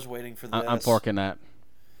 Yes, I was waiting for this. I'm forking that.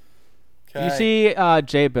 Okay. You see,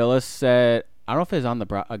 Jay Billis said, I don't know if it's on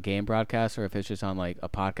a game broadcast or if it's just on like a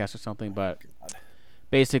podcast or something, but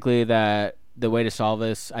basically that the way to solve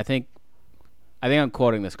this, I think I'm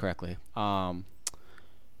quoting this correctly.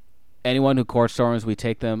 Anyone who court storms, we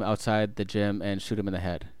take them outside the gym and shoot them in the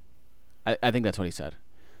head. I think that's what he said.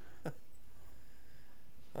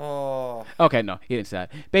 Oh. Okay, no, he didn't say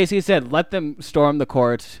that. Basically, he said, let them storm the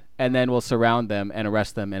court, and then we'll surround them and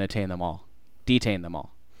arrest them and detain them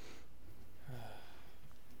all.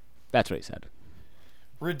 That's what he said.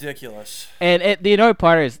 Ridiculous. And the annoying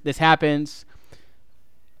part is this happens.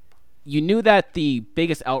 You knew that the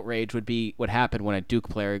biggest outrage would happen when a Duke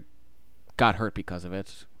player got hurt because of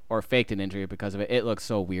it or faked an injury because of it. It looks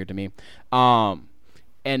so weird to me.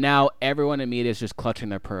 And now everyone in media is just clutching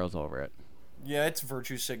their pearls over it. Yeah, it's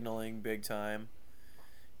virtue signaling big time.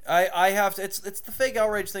 I have to. It's the fake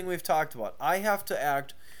outrage thing we've talked about. I have to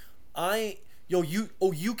act.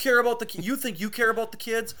 You care about the. You think you care about the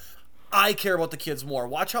kids? I care about the kids more.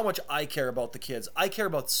 Watch how much I care about the kids. I care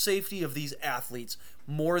about safety of these athletes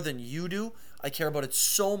more than you do. I care about it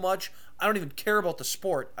so much. I don't even care about the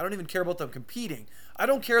sport. I don't even care about them competing. I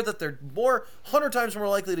don't care that they're 100 times more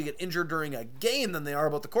likely to get injured during a game than they are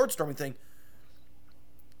about the court storming thing.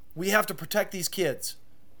 We have to protect these kids.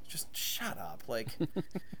 Just shut up. Like,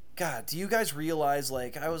 God, do you guys realize,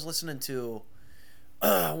 like, I was listening to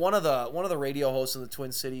one of the radio hosts in the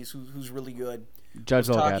Twin Cities who's really good. Judge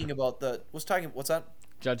Olgad. What's that?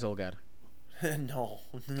 Judge Olgad. No,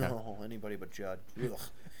 anybody but Judd.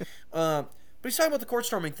 But he's talking about the court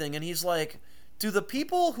storming thing, and he's like, do the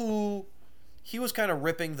people who... He was kind of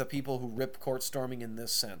ripping the people who rip court storming in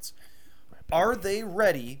this sense. Are they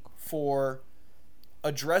ready for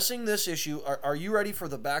addressing this issue? Are you ready for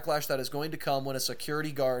the backlash that is going to come when a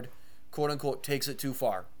security guard, quote unquote, takes it too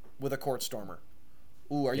far with a court stormer?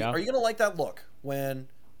 Ooh, are you going to like that look when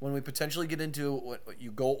we potentially get into what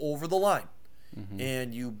you go over the line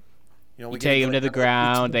and you take them to the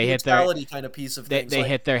ground. They hit their kind of piece of things. They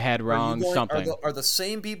hit their head wrong. Something are the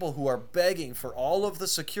same people who are begging for all of the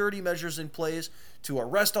security measures in place to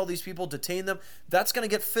arrest all these people, detain them. That's going to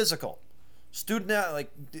get physical. Drunken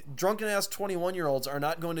ass 21-year-olds are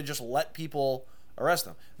not going to just let people arrest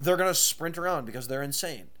them. They're going to sprint around because they're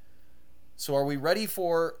insane. So are we ready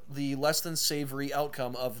for the less than savory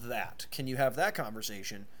outcome of that? Can you have that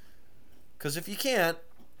conversation? Because if you can't,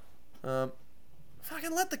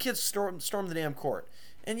 fucking let the kids storm the damn court.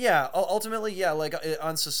 And yeah, ultimately, yeah, like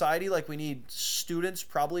on society, like we need students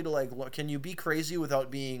probably to like, can you be crazy without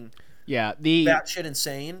being batshit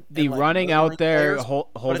insane? The and, like, running out there players,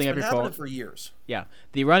 holding up your phone for years. Yeah,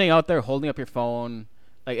 the running out there holding up your phone,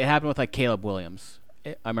 like it happened with like Caleb Williams.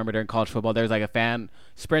 I remember during college football, there's like a fan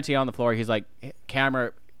sprinting on the floor. He's like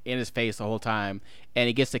camera in his face the whole time, and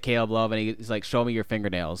he gets to Caleb Love, and he's like, "Show me your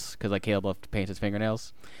fingernails," because like Caleb Love paints his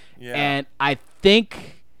fingernails. Yeah. And I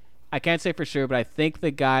think, I can't say for sure, but I think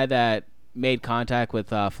the guy that made contact with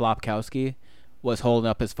Flopkowski was holding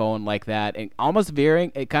up his phone like that and almost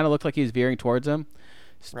veering. It kind of looked like he was veering towards him,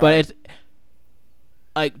 right. But it's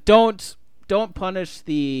like don't punish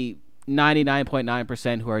the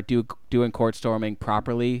 99.9% who are doing court storming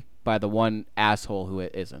properly by the one asshole who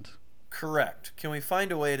it isn't. Correct. Can we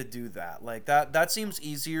find a way to do that? Like that seems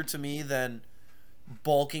easier to me than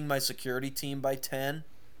bulking my security team by 10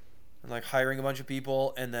 and like hiring a bunch of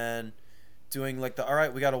people and then doing like all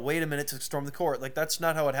right, we got to wait a minute to storm the court. Like that's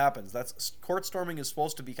not how it happens. Court storming is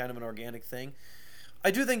supposed to be kind of an organic thing.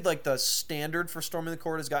 I do think like the standard for storming the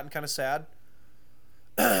court has gotten kind of sad.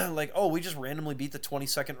 Like, oh, we just randomly beat the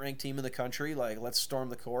 22nd ranked team in the country. Like, let's storm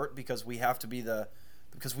the court because we have to be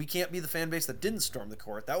because we can't be the fan base that didn't storm the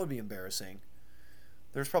court. That would be embarrassing.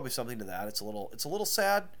 There's probably something to that. It's a little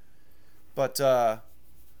sad, but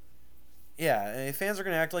yeah, fans are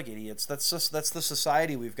going to act like idiots. That's the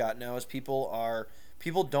society we've got now. Is people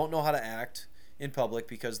don't know how to act in public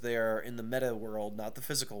because they're in the meta world, not the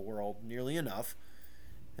physical world, nearly enough.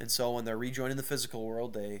 And so when they're rejoining the physical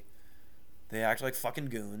world, they act like fucking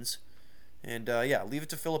goons. And leave it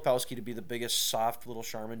to Filipowski to be the biggest soft little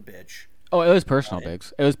Charmin bitch. Oh, it was personal,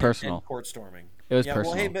 Biggs. It was personal. And court storming. It was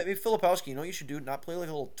personal. Well, hey, maybe Filipowski, you know what you should do? Not play like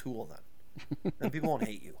a little tool then. Then people won't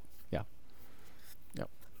hate you. Yeah. Yep.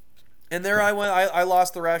 And there I went. I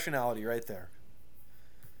lost the rationality right there.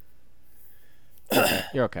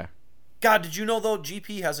 You're okay. God, did you know, though,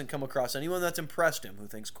 GP hasn't come across anyone that's impressed him who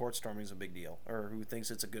thinks court storming is a big deal or who thinks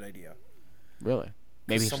it's a good idea? Really?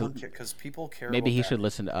 Maybe because people care. Maybe about he that. should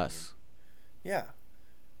listen to us. Yeah.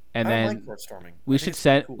 And I then like Courtstorming. we should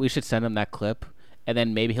send him that clip, and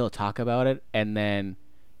then maybe he'll talk about it, and then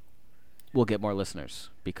we'll get more listeners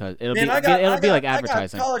because it'll be like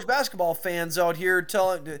advertising. I got college basketball fans out here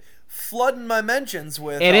flooding my mentions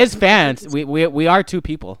with. It is fans. We are two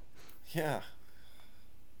people. Yeah.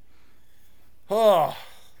 Oh.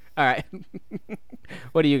 All right.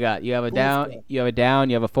 What do you got? You have a down. You have a down.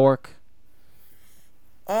 You have a fork.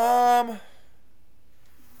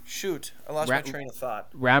 Shoot, I lost my train of thought.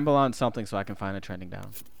 Ramble on something so I can find a trending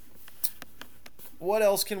down. What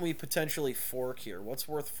else can we potentially fork here? What's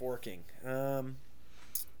worth forking?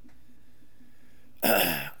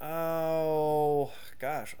 Oh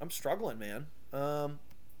gosh, I'm struggling, man. Let's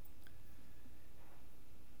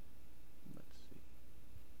see.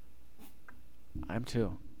 I'm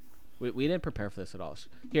too. We didn't prepare for this at all.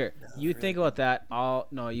 Here, you think about that.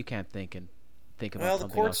 No, you can't think about the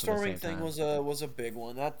Courtstorming thing was a big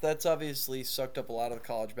one. That's obviously sucked up a lot of the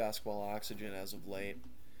college basketball oxygen as of late.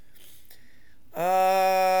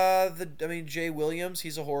 Jay Williams,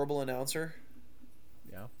 he's a horrible announcer.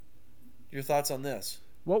 Yeah. Your thoughts on this?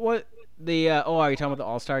 What the are you talking about the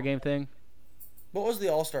All-Star game thing? What was the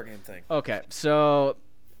All-Star game thing? Okay, so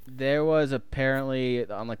there was apparently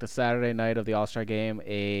on like the Saturday night of the All-Star game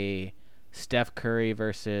a Steph Curry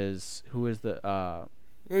versus who is the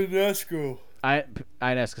Ionescu.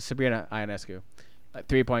 Sabrina Ionescu, like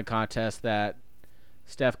 3-point contest that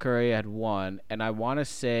Steph Curry had won, and I want to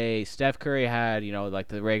say Steph Curry had like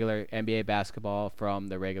the regular NBA basketball from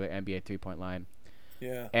the regular NBA 3-point line.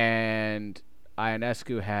 Yeah. And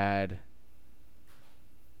Ionescu had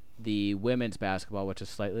the women's basketball, which is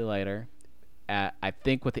slightly lighter, I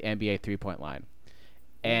think with the NBA 3-point line.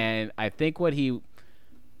 And I think what did he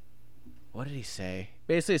say?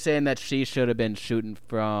 Basically saying that she should have been shooting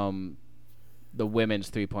from the women's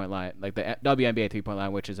 3-point line, like the WNBA 3-point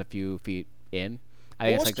line, which is a few feet in.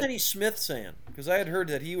 What was Kenny Smith saying? Because I had heard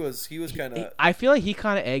that he was kind of. I feel like he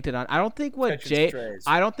kind of egged it on. I don't think what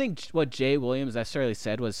Jay Williams necessarily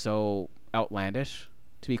said was so outlandish,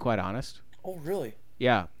 to be quite honest. Oh, really?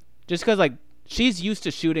 Yeah, just because like she's used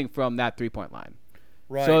to shooting from that 3-point line.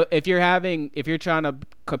 Right. So if you're trying to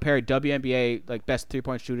compare WNBA like best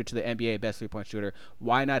 3-point shooter to the NBA best 3-point shooter,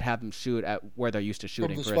 why not have them shoot at where they're used to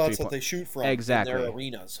shooting from the for spots a 3-point? that they shoot from exactly in their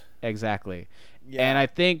arenas? Exactly. Yeah. And I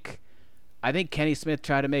think Kenny Smith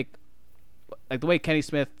tried to make like the way Kenny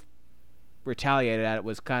Smith retaliated at it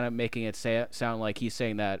was kind of making it sound like he's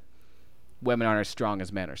saying that women aren't as strong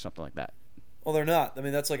as men or something like that. Well, they're not. I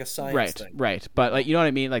mean, that's like a science thing. Right. But like you know what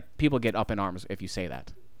I mean? Like people get up in arms if you say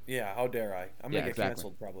that. Yeah, how dare I? I'm going to get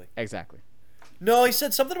canceled probably. Exactly. No, he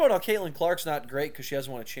said something about how Caitlin Clark's not great because she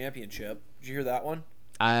hasn't won a championship. Did you hear that one?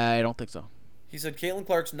 I don't think so. He said Caitlin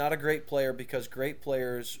Clark's not a great player because great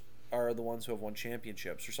players are the ones who have won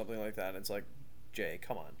championships or something like that. And it's like, Jay,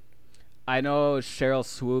 come on. I know Cheryl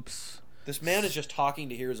Swoops. This man is just talking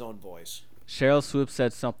to hear his own voice. Cheryl Swoops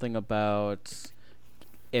said something about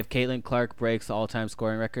if Caitlin Clark breaks the all-time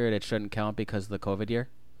scoring record, it shouldn't count because of the COVID year.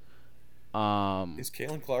 Is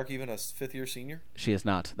Caitlin Clark even a fifth-year senior? She is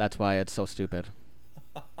not. That's why it's so stupid.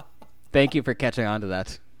 Thank you for catching on to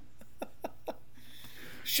that.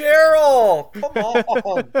 Cheryl! Come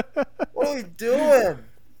on! What are we doing?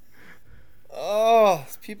 Oh,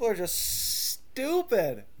 people are just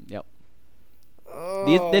stupid. Yep.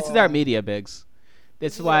 Oh. This is our media, Biggs.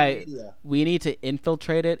 This is why we need to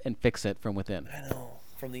infiltrate it and fix it from within. I know.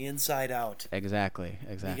 From the inside out. Exactly.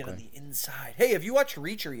 You get on the inside. Hey, have you watched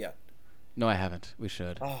Reacher yet? No, I haven't. We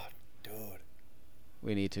should. Oh, dude.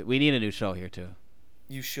 We need to. We need a new show here, too.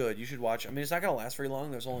 You should. You should watch. I mean, it's not going to last very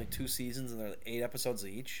long. There's only 2 seasons, and they're 8 episodes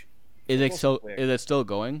each. Is it still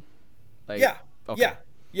going? Like, yeah. Okay.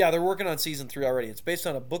 Yeah, they're working on season 3 already. It's based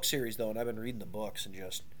on a book series, though, and I've been reading the books and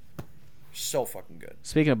just so fucking good.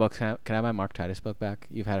 Speaking of books, can I have my Mark Titus book back?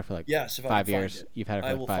 You've had it for like 5 years. You've had it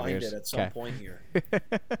for like 5 years. I will find it at some point here,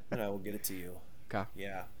 and I will get it to you. Okay.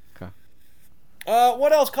 Yeah. Okay.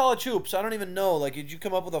 What else? College hoops. I don't even know. Like, did you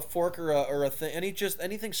come up with a fork or a thing?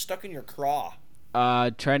 Anything stuck in your craw?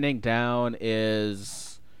 Trending down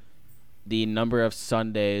is the number of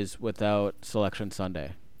Sundays without Selection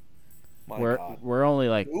Sunday. We're only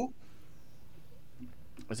like. Who?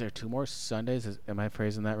 Is there 2 more Sundays? Am I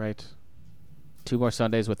phrasing that right? 2 more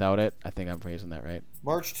Sundays without it. I think I'm phrasing that right.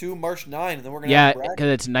 March 2, March 9, and then we're gonna. Because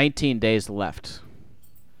it's 19 days left.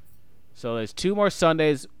 So there's 2 more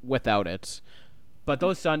Sundays without it. But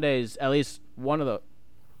those Sundays, at least one of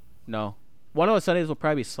those Sundays will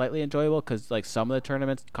probably be slightly enjoyable because like some of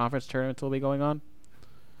the conference tournaments will be going on.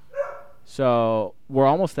 So we're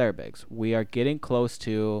almost there, Biggs. We are getting close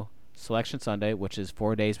to Selection Sunday, which is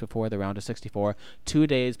 4 days before the round of 64, 2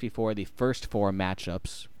 days before the first 4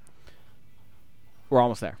 matchups. We're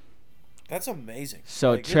almost there. That's amazing.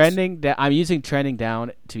 So Like, I'm using trending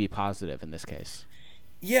down to be positive in this case.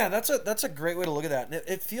 yeah, that's a great way to look at that. And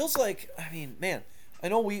it feels like, I mean, man, I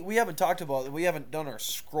know we haven't talked about it. We haven't done our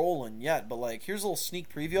scrolling yet, but like here's a little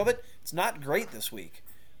sneak preview of it. It's not great this week.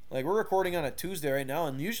 Like we're recording on a Tuesday right now,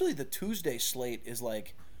 and usually the Tuesday slate is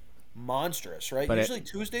like monstrous, right? But Usually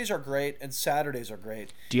Tuesdays are great and Saturdays are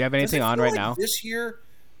great. Do you have anything on right now? This year,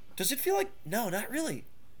 does it feel like no, not really.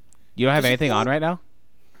 You don't have anything on right now?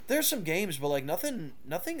 There's some games, but like nothing.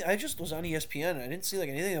 I just was on ESPN and I didn't see like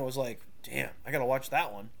anything that was like, damn, I gotta watch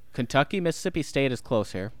that one. Kentucky, Mississippi State is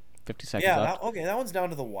close here. 50 seconds left. Okay, that one's down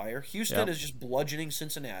to the wire. Houston is just bludgeoning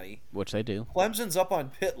Cincinnati, which they do. Clemson's up on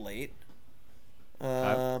Pitt late.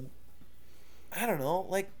 I don't know,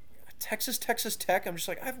 like Texas Tech. I'm just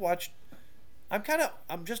like I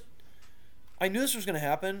knew this was gonna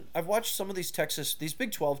happen. I've watched some of these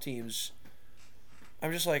Big 12 teams.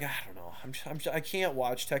 I'm just like, I don't know. I can't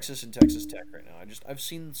watch Texas and Texas Tech right now. I've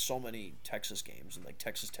seen so many Texas games and like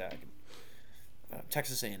Texas Tech and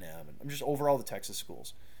Texas A&M, and I'm just over all the Texas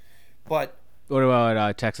schools. But what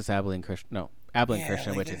about Texas Abilene Christian? No, Abilene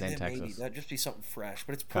Christian, which is in Texas. Maybe that'd just be something fresh,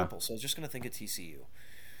 but it's purple, so I was just gonna think of TCU.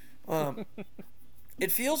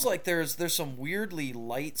 It feels like there's some weirdly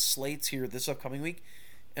light slates here this upcoming week,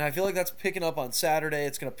 and I feel like that's picking up on Saturday.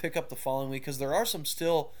 It's gonna pick up the following week because there are some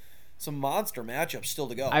monster matchups still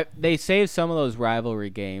to go. They saved some of those rivalry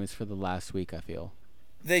games for the last week, I feel.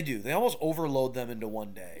 They do. They almost overload them into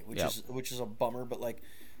one day, which is a bummer. But like,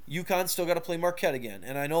 UConn still got to play Marquette again,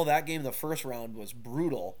 and I know that game, the first round, was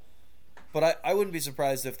brutal. But I wouldn't be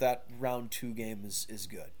surprised if that round 2 game is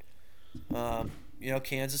good.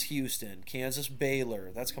 Kansas Houston, Kansas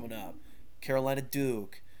Baylor, that's coming up. Carolina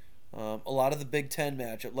Duke, a lot of the Big Ten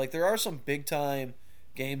matchup. Like there are some big time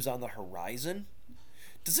games on the horizon.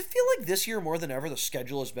 Does it feel like this year more than ever the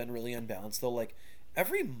schedule has been really unbalanced though? Like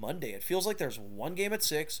every Monday it feels like there's one game at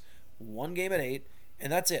 6, one game at 8,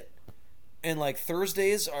 and that's it. And like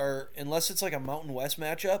Thursdays are, unless it's like a Mountain West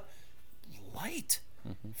matchup, light.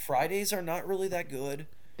 Mm-hmm. Fridays are not really that good.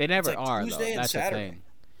 They never like are Tuesday though. That's and Saturday. The thing.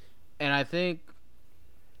 And I think,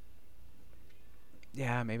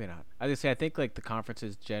 yeah, maybe not. I think like the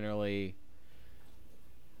conferences generally,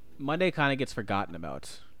 Monday kind of gets forgotten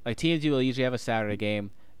about. Like teams will usually have a Saturday game,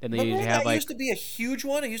 and they usually have like. It used to be a huge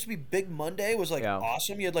one. It used to be Big Monday. It was like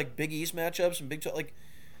awesome. You had like Big East matchups and Big 12. Like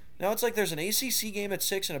now it's like there's an ACC game at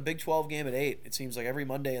 6 and a Big 12 game at 8. It seems like every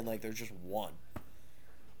Monday, and like there's just one.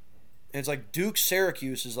 And it's like Duke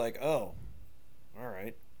Syracuse is like, oh, all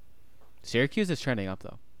right. Syracuse is trending up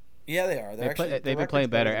though. Yeah, they are. They've been playing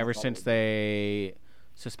better ever since they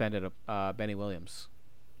suspended Benny Williams.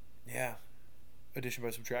 Yeah, addition by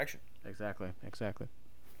subtraction. Exactly.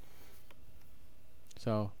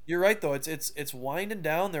 So you're right though. It's winding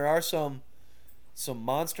down. There are some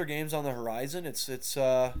monster games on the horizon. It's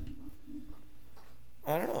I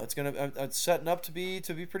don't know. It's setting up to be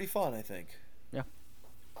pretty fun, I think. Yeah.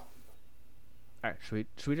 All right. Should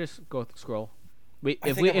we just go scroll?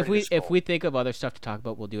 If we think of other stuff to talk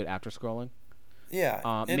about, we'll do it after scrolling.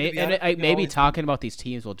 Yeah. Maybe talking about these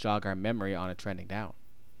teams will jog our memory on a trending down.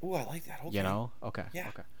 Ooh, I like that. Okay. You know? Okay. Yeah.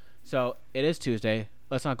 Okay. So it is Tuesday.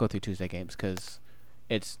 Let's not go through Tuesday games because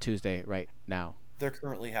it's Tuesday right now. They're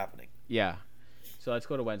currently happening. Yeah. So let's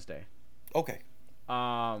go to Wednesday. Okay.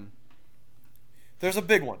 There's a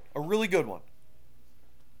big one, a really good one.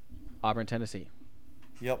 Auburn, Tennessee.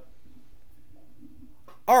 Yep.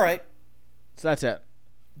 All right. So that's it.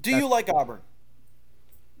 Do you like Auburn?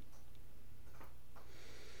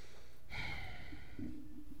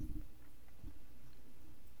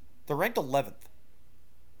 They're ranked 11th.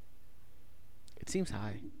 It seems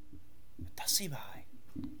high. It does seem high.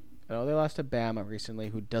 I know they lost to Bama recently,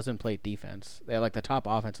 who doesn't play defense. They have like the top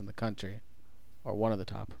offense in the country, or one of the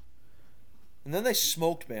top. And then they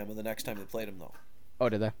smoked Bama the next time they played them, though. Oh,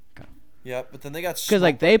 did they? Okay. Yeah, but then they got because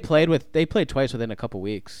like they played twice within a couple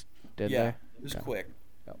weeks, didn't they? Yeah, it was quick.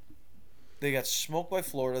 Yep. They got smoked by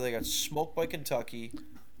Florida. They got smoked by Kentucky.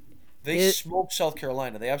 They smoked South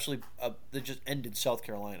Carolina. They absolutely they just ended South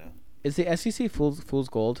Carolina. Is the SEC fool's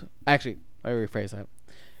gold? Actually, let me rephrase that.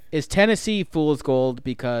 Is Tennessee fool's gold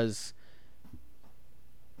because?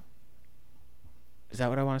 Is that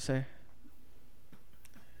what I want to say?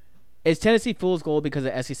 Is Tennessee fool's gold because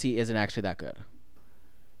the SEC isn't actually that good?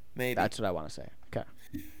 Maybe. That's what I want to say. Okay.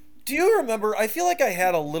 Do you remember? I feel like I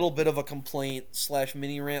had a little bit of a complaint /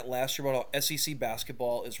 mini rant last year about how SEC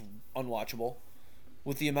basketball is unwatchable,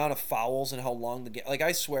 with the amount of fouls and how long the game. Like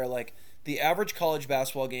I swear, like the average college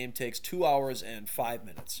basketball game takes 2 hours and 5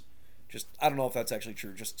 minutes. Just I don't know if that's actually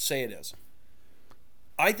true. Just say it is.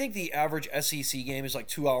 I think the average SEC game is like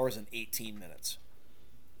 2 hours and 18 minutes.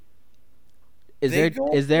 Is They there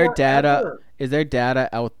go is there data forever. is there data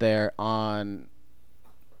out there on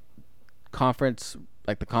conference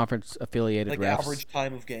like the conference affiliated Like refs? average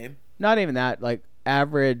time of game. Not even that, like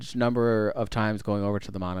average number of times going over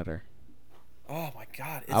to the monitor. Oh my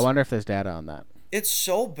god, I wonder if there's data on that. it's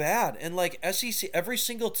so bad. And like SEC, every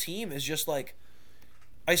single team is just like,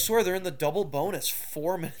 I swear they're in the double bonus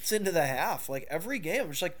 4 minutes into the half. Like every game, I'm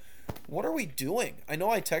just like, what are we doing? I know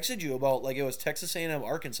I texted you about like it was Texas A&M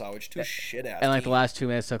Arkansas, which two shit ass. And like the teams. last 2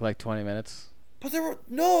 minutes took like 20 minutes. But it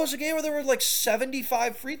was a game where there were like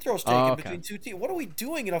 75 free throws taken okay. between two teams. What are we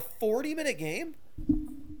doing in a 40-minute game?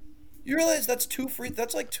 You realize that's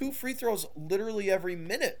like two free throws literally every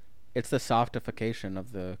minute. It's the softification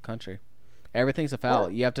of the country. Everything's a foul.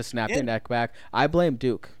 Or- You have to snap yeah. your neck back. I blame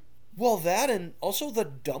Duke. Well, that and also the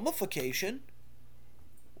dumbification,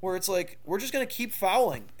 where it's like we're just gonna keep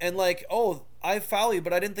fouling and like, oh, I foul you,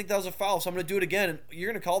 but I didn't think that was a foul, so I'm gonna do it again. And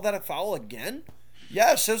you're gonna call that a foul again?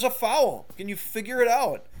 Yes, it was a foul. Can you figure it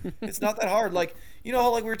out? It's not that hard. Like you know,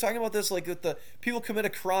 how, like we were talking about this, like with the people commit a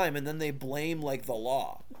crime and then they blame like the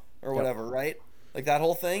law or whatever, right? Like that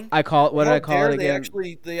whole thing. I call it. What did How I call dare it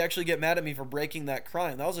again? They actually get mad at me for breaking that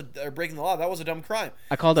crime. That was or breaking the law. That was a dumb crime.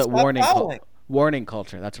 I called it Stop warning. fouling. Warning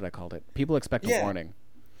culture. That's what I called it. People expect a Yeah. warning.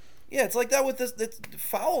 Yeah, it's like that with this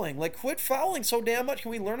fouling. Like, quit fouling so damn much.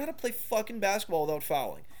 Can we learn how to play fucking basketball without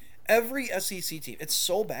fouling? Every SEC team, it's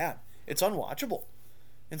so bad. It's unwatchable.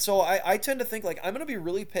 And so I tend to think, like, I'm going to be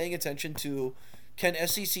really paying attention to can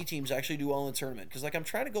SEC teams actually do well in the tournament? Because, like, I'm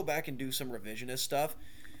trying to go back and do some revisionist stuff.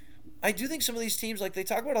 I do think some of these teams, like, they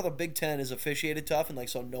talk about how the Big Ten is officiated tough and, like,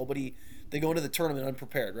 so they go into the tournament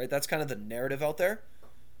unprepared, right? That's kind of the narrative out there.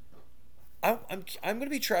 I'm going to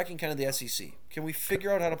be tracking kind of the SEC. Can we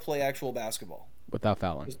figure out how to play actual basketball? Without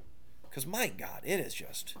fouling. Because my God, it is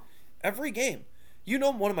just every game. You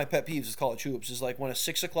know, one of my pet peeves is college hoops is like when a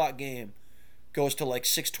 6 o'clock game goes to like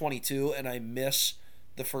 6:22 and I miss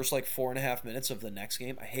the first like 4.5 minutes of the next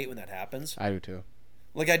game. I hate when that happens. I do too.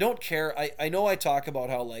 Like I don't care. I know I talk about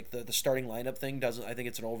how like the starting lineup thing doesn't. I think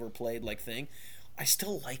it's an overplayed like thing. I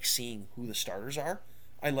still like seeing who the starters are.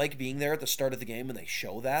 I like being there at the start of the game when they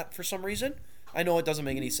show that for some reason. I know it doesn't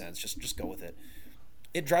make any sense. Just go with it.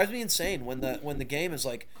 It drives me insane when the game is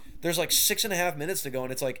like there's like 6.5 minutes to go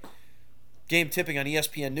and it's like game tipping on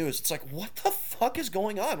ESPN News. It's like what the fuck is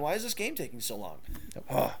going on? Why is this game taking so long?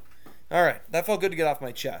 Ugh. All right, that felt good to get off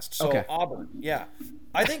my chest. So Okay. Auburn, yeah,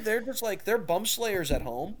 I think they're just like they're bum slayers at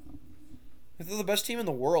home. They're the best team in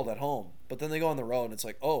the world at home, but then they go on the road and it's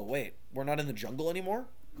like, oh wait, we're not in the jungle anymore.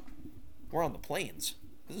 We're on the plains.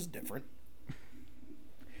 This is different.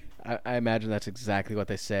 I imagine that's exactly what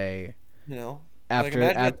they say You know, after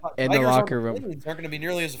imagine in the Tigers on locker room. plains aren't going to be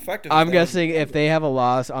nearly as effective. I'm if they're on guessing the if they have a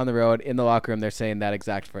loss on the road in the locker room, they're saying that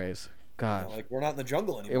exact phrase. jungle. God, Like we're not in the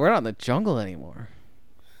jungle anymore. we're not in the jungle anymore.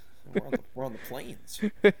 We're on the plains.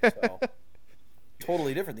 So,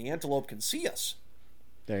 totally different. The antelope can see us.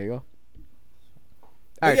 There you go.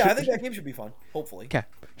 But yeah, I think that game should be fun. Hopefully. Okay.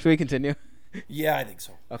 Should we continue? Yeah, I think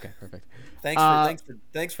so. Okay, perfect.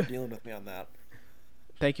 Thanks for dealing with me on that.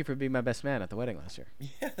 Thank you for being my best man at the wedding last year.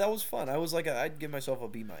 Yeah, that was fun. I was like, I'd give myself a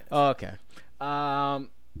B-. Oh, okay.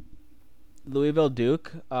 Louisville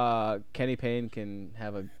Duke. Kenny Payne can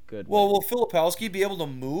have a good. Well, win. will Filipowski be able to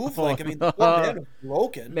move? Like, I mean, the poor man is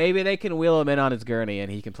broken. Maybe they can wheel him in on his gurney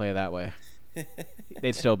and he can play that way.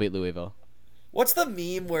 They'd still beat Louisville. What's the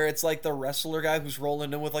meme where it's like the wrestler guy who's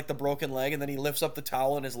rolling in with like the broken leg and then he lifts up the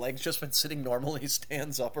towel and his leg's just been sitting normal and he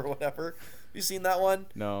stands up or whatever? Have you seen that one?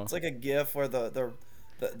 No. It's like a gif where the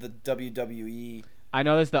WWE I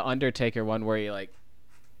know there's the Undertaker one where he like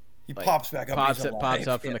pops back up. pops and he's pops alive.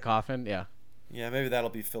 up from the coffin. Yeah. Yeah, maybe that'll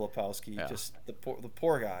be Filipowski. Yeah. Just the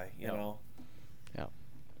poor guy, you know. Yeah.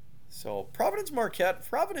 So Providence Marquette.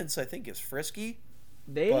 Providence, I think, is frisky.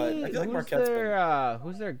 They But I feel like Marquette's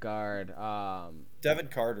who's their guard? Devin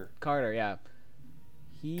Carter. Carter, yeah.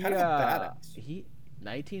 He Kind of a badass. he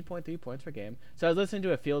 19.3 points per game. So I was listening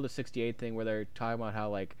to a Field of 68 thing where they're talking about how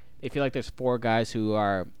like they feel like there's 4 guys who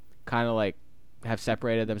are kind of like have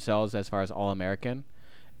separated themselves as far as All-American,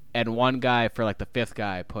 and one guy for like the 5th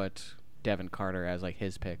guy put Devin Carter as like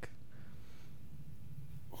his pick.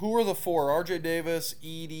 Who are the 4? R.J. Davis,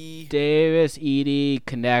 Edie. Davis, Edie,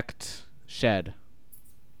 Connect, Shed.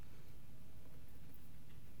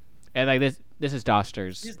 And like this is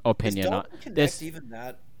Doster's opinion on this. Even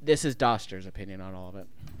that. This is Doster's opinion on all of it.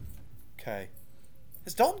 Okay.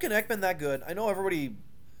 Has Dalton Connect been that good? I know everybody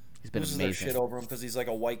He's been loses their amazing. shit over him because he's like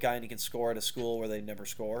a white guy and he can score at a school where they never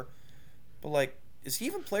score. But like, Is he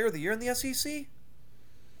even player of the year in the SEC?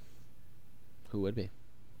 Who would be?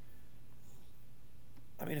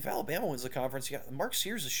 I mean, if Alabama wins the conference, yeah, Mark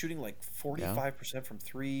Sears is shooting like 45% from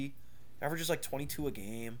three, averages like 22 a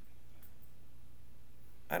game.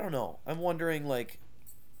 I don't know. I'm wondering, like,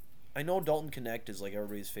 I know Dalton Connect is like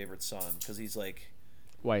everybody's favorite son because he's like,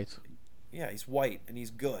 White. yeah, he's white and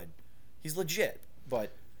he's good. He's legit,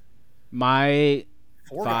 but My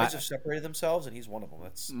four guys have separated themselves and he's one of them.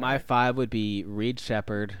 That's my right. 5 would be Reed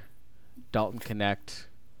Shepard, Dalton Connect,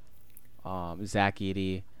 Zach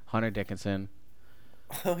Edey, Hunter Dickinson.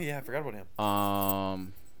 Oh yeah, I forgot about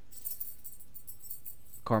him.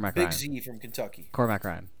 Cormac Big Ryan. Z from Kentucky. Cormac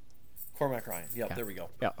Ryan. Cormac Ryan. Yep, Yeah. there we go.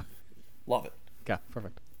 Yeah. Love it. Yeah,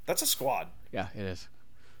 perfect. That's a squad. Yeah, it is.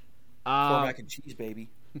 Cormac and cheese, baby.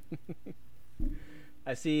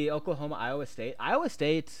 I see Oklahoma, Iowa State. Iowa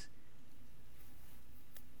State,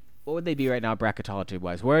 what would they be right now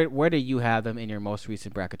bracketology-wise? Where do you have them in your most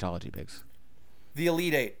recent bracketology picks? The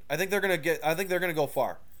Elite Eight. I think they're gonna go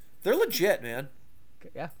far. They're legit, man.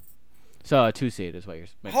 Yeah. So a 2 seed is what you're.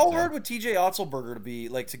 How hard would TJ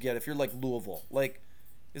Otzelberger to get if you're like Louisville? Like,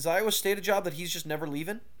 is Iowa State a job that he's just never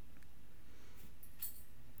leaving?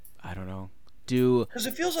 I don't know. Because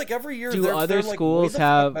it feels like every year do they're other like, schools way the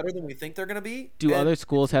have fuck better than we think they're gonna be? Do other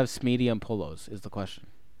schools have Smeedy and Polos? Is the question.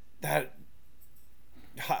 That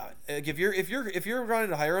like, if you're trying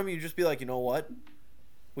to hire them, you just be like, you know what,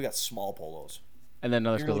 we got small polos. And then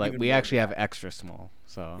another You're school really like giving we me actually a- have extra small.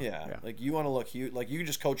 So Yeah, like you want to look huge, like you can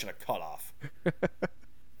just coach in a cutoff.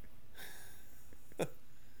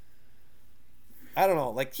 I don't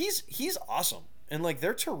know, like he's awesome, and like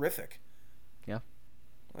they're terrific. Yeah.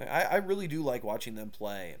 Like, I really do like watching them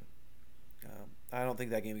play, and I don't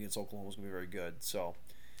think that game against Oklahoma is gonna be very good. So.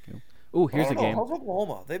 Ooh, here's I a don't know. game. How's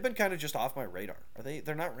Oklahoma? They've been kind of just off my radar.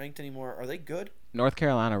 They're not ranked anymore. Are they good? North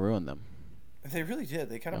Carolina ruined them. They really did.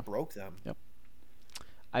 They kind of broke them. Yep.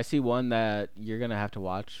 I see one that you're gonna have to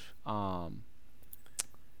watch.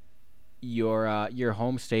 Your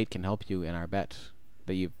home state can help you in our bet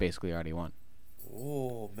that you've basically already won.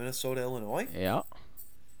 Oh, Minnesota, Illinois. Yeah,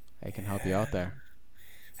 they can help you out there.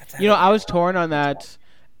 That's You know, I was torn on that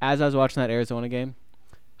as I was watching that Arizona game.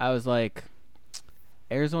 I was like,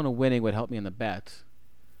 Arizona winning would help me in the bet,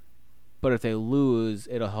 but if they lose,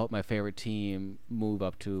 it'll help my favorite team move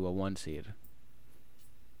up to a 1 seed.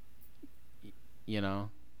 You know?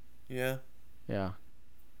 Yeah. Yeah.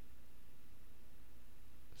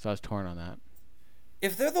 So I was torn on that.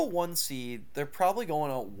 If they're the 1 seed, they're probably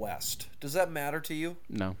going out west. Does that matter to you?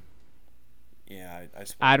 No. Yeah, I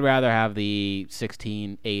suppose. I'd rather have the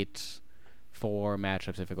 16-8-4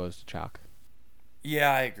 matchups if it goes to chalk. Yeah,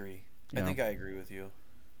 I agree. Yeah. I think I agree with you.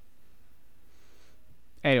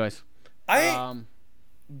 Anyways.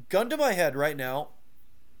 Gun to my head right now.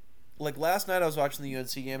 Like last night I was watching the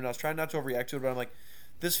UNC game and I was trying not to overreact to it, but I'm like,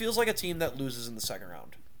 this feels like a team that loses in the second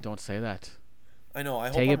round. Don't say that. I know. I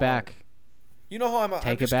hope Take I'm it back. wrong. You know how I'm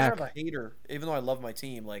Take just it back. kind of a hater, even though I love my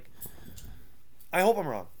team. Like, I hope I'm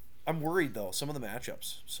wrong. I'm worried though. Some of the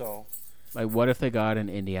matchups. So. Like, what if they got an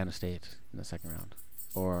Indiana State in the second round?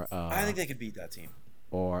 Or I think they could beat that team.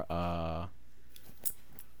 Or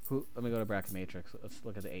who? Let me go to Bracket Matrix. Let's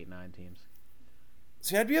look at the 8-9 teams.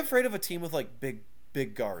 See, I'd be afraid of a team with like big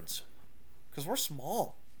guards, because we're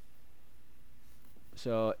small.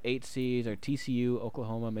 So 8 seeds are TCU,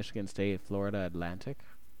 Oklahoma, Michigan State, Florida Atlantic.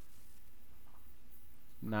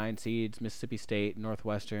 9 seeds: Mississippi State,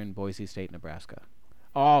 Northwestern, Boise State, Nebraska.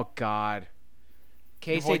 Oh God,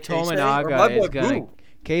 Keisei Tominaga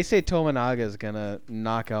is gonna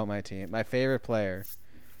knock out my team. My favorite player.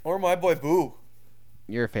 Or my boy Boo.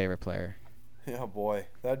 Your favorite player. Yeah, boy,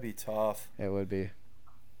 that'd be tough. It would be.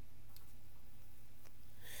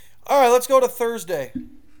 All right, let's go to Thursday.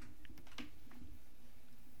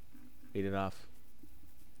 Beat it off.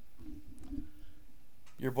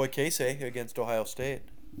 Your boy Casey against Ohio State.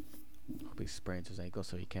 Hope he sprains his ankle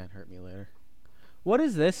so he can't hurt me later. What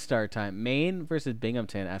is this start time? Maine versus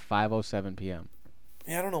Binghamton at 5:07 p.m.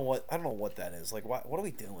 Yeah, I don't know what that is. Like, what are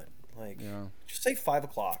we doing? Like, Yeah. just say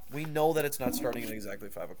 5:00. We know that it's not starting at exactly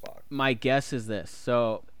 5:00. My guess is this.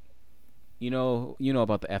 So, you know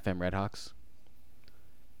about the FM Redhawks?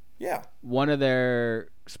 Yeah. One of their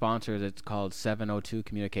sponsors, it's called 702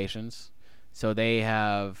 Communications. So they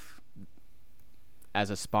have,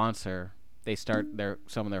 as a sponsor, they start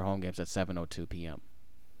some of their home games at 7:02 p.m.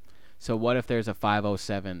 So what if there's a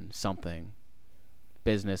 5:07 something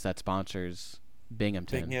business that sponsors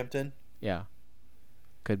Binghamton? Yeah.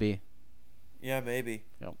 Could be. Yeah, maybe.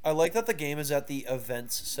 Yep. I like that the game is at the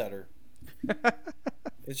Events Center.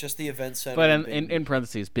 It's just the Event Center. But in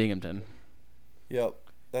parentheses, Binghamton. Yep.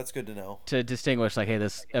 That's good to know. To distinguish, like, hey,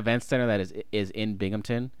 this event center that is in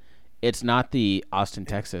Binghamton, it's not the Austin,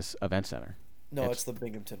 Texas event center. No, it's the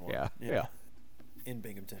Binghamton one. Yeah. In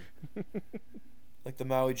Binghamton. Like the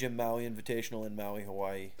Maui Jim Maui Invitational in Maui,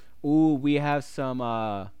 Hawaii. Ooh, we have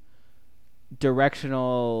some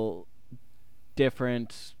directional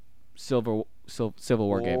different Civil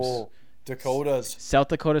War games. Dakotas. South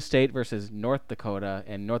Dakota State versus North Dakota,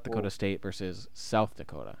 and North Dakota State versus South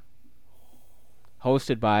Dakota.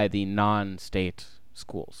 Hosted by the non-state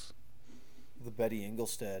schools. The Betty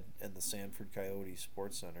Engelstad and the Sanford Coyote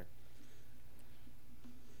Sports Center.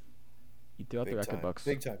 You threw out the record books.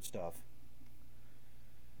 Big time stuff.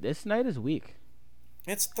 This night is weak.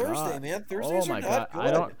 It's Thursday, man. Thursdays are not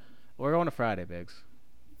good. We're going to Friday, Biggs.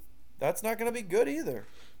 That's not going to be good either.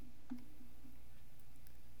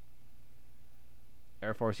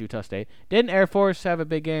 Air Force, Utah State. Didn't Air Force have a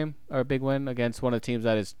big game or a big win against one of the teams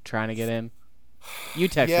that is trying to get in? You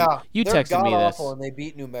texted. You texted me this. Awful, and they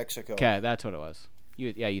beat New Mexico. Okay, that's what it was.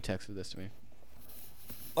 You texted this to me.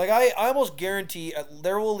 Like I almost guarantee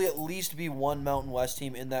there will at least be one Mountain West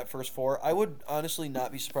team in that first four. I would honestly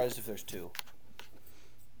not be surprised if there's two.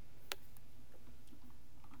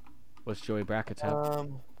 What's Joey Brackett's have?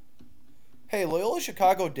 Hey, Loyola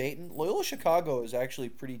Chicago Dayton. Loyola Chicago is actually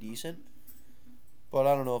pretty decent, but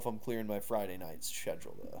I don't know if I'm clearing my Friday night's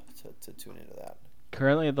schedule to tune into that.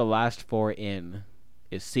 Currently, the last four in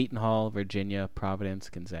is Seton Hall, Virginia, Providence,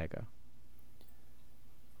 Gonzaga.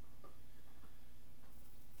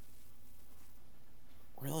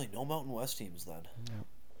 Really, no Mountain West teams then. Yep.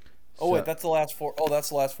 Oh wait, that's the last four. Oh, that's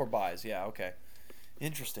the last four buys. Yeah, okay.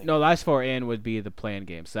 Interesting. No, last four in would be the play-in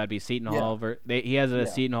game. So that'd be Seton Hall. He has a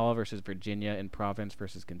Seton Hall versus Virginia and Providence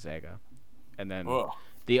versus Gonzaga, and then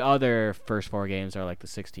the other first four games are like the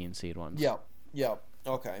 16 seed ones. Yep.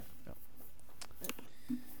 Okay. Yep.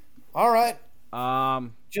 All right.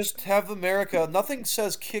 Just have America. Nothing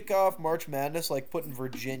says kick off March Madness like putting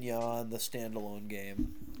Virginia on the standalone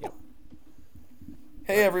game. Yep.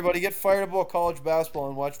 Hey, everybody, get fired up about college basketball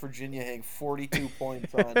and watch Virginia hang 42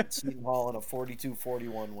 points on Seton Hall in a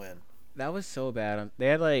 42-41 win. That was so bad. They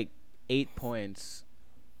had like 8 points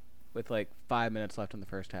with like 5 minutes left in the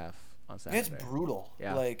first half on Saturday. It's brutal.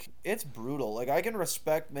 Yeah. Like, it's brutal. Like, I can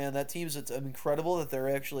respect, man, that team's it's incredible that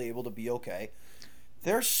they're actually able to be okay.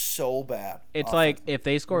 They're so bad. It's like if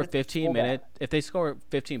they score 15 minutes, if they score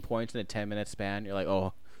 15 points in a 10-minute span, you're like,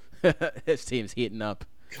 oh, this team's heating up.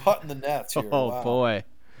 Cutting the nets here. Oh, wow. Boy.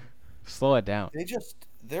 Slow it down.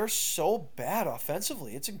 They're so bad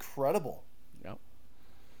offensively. It's incredible. Yep.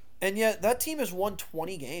 And yet that team has won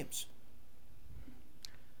 20 games.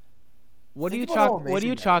 What do you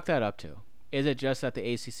chalk that up to? Is it just that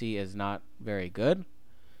the ACC is not very good?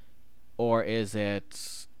 Or is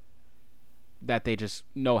it that they just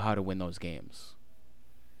know how to win those games?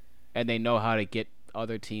 And they know how to get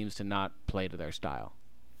other teams to not play to their style?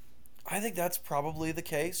 I think that's probably the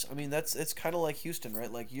case. I mean, it's kind of like Houston,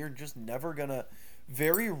 right? Like, you're just never gonna.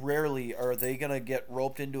 Very rarely are they gonna get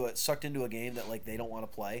sucked into a game that like they don't want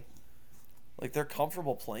to play. Like, they're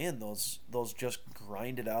comfortable playing those just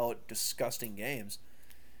grinded out, disgusting games,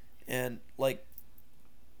 and like,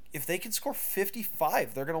 if they can score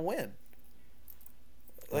 55, they're gonna win.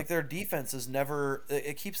 Like, their defense is never.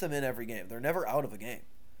 It keeps them in every game. They're never out of a game.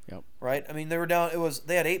 Yep. Right? I mean, they were down.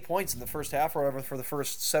 They had 8 points in the first half or whatever for the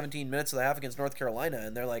first 17 minutes of the half against North Carolina,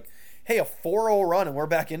 and they're like, "Hey, a 4-0 run, and we're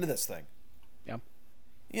back into this thing." Yep.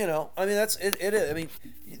 You know, I mean, that's it. It is. I mean,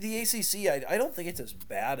 the ACC. I don't think it's as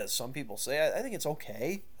bad as some people say. I think it's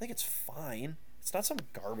okay. I think it's fine. It's not some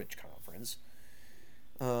garbage conference.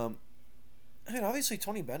 I mean, obviously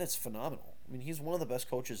Tony Bennett's phenomenal. I mean, he's one of the best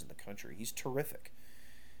coaches in the country. He's terrific.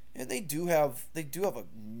 And they do have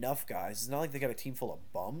enough guys. It's not like they got a team full of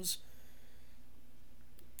bums.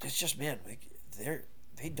 It's just, man, like,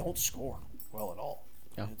 they don't score well at all.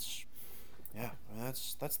 Yeah.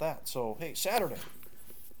 That's that. So hey, Saturday.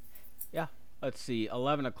 Yeah. Let's see.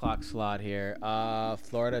 11 o'clock slot here.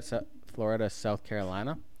 Florida, South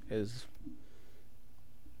Carolina is.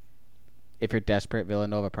 If you're desperate,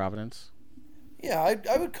 Villanova, Providence. Yeah,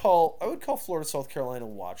 I would call Florida, South Carolina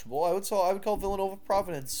watchable. I would call Villanova,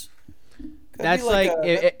 Providence. That's like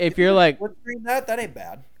if you're like that ain't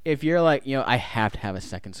bad. If you're like, I have to have a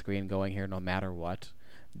second screen going here no matter what,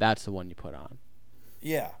 that's the one you put on.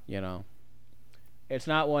 Yeah. It's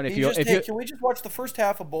not one if can we just watch the first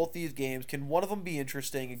half of both these games? Can one of them be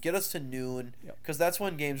interesting and get us to noon? Because that's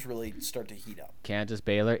when games really start to heat up. Kansas,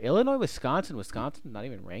 Baylor, Illinois, Wisconsin not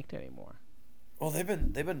even ranked anymore. Well, they've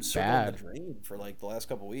been circling the drain for like the last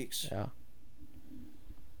couple weeks. Yeah.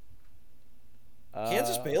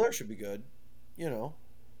 Kansas Baylor should be good.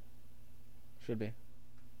 Should be.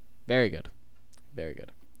 Very good. Very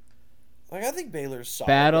good. Like, I think Baylor's solid.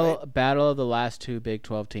 Battle of the last two Big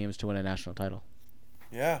 12 teams to win a national title.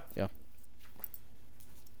 Yeah. Yeah.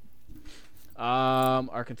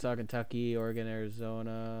 Arkansas, Kentucky, Oregon,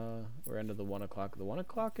 Arizona. We're into the 1 o'clock. The 1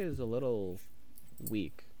 o'clock is a little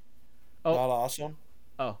weak. Oh. Not awesome.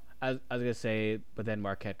 Oh, I was gonna say, but then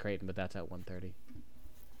Marquette, Creighton, but that's at 1:30.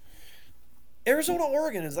 Arizona,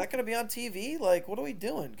 Oregon, is that going to be on TV? Like, what are we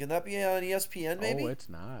doing? Can that be on ESPN? Maybe. Oh, it's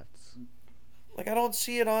not. Like, I don't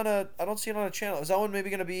see it on a channel. Is that one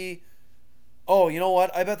maybe going to be? Oh, you know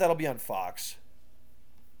what? I bet that'll be on Fox.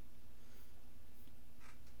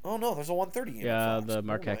 Oh no, there's a 1:30 game. Yeah, on Fox. the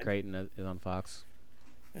Marquette Creighton is on Fox.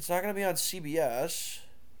 It's not going to be on CBS.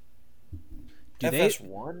 Do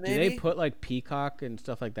FS1 maybe? Do they put like Peacock and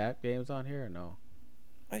stuff like that games on here or no?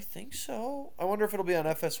 I think so. I wonder if it'll be on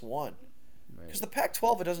FS1. Because the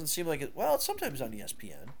Pac-12, it doesn't seem like it. Well, it's sometimes on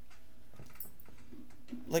ESPN.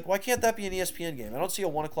 Like, why can't that be an ESPN game? I don't see a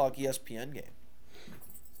 1 o'clock ESPN game.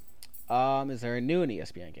 Is there a new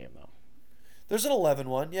ESPN game though? There's an 11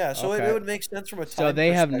 one, yeah. So Okay. it would make sense from a time So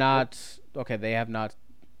they have perspective. not. Okay, they have not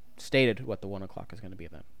stated what the 1 o'clock is going to be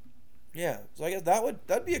then. Yeah, so I guess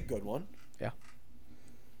that'd be a good one. Yeah.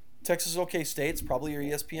 Texas OK State's probably your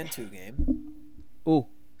ESPN2 game. Ooh,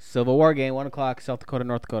 Civil War game, 1 o'clock, South Dakota,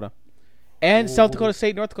 North Dakota. And Ooh. South Dakota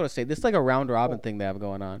State, North Dakota State. This is like a round robin thing they have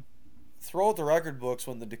going on. Throw out the record books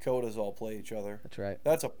when the Dakotas all play each other. That's right.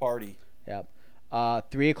 That's a party. Yep.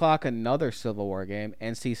 3 o'clock, another Civil War game,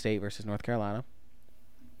 NC State versus North Carolina.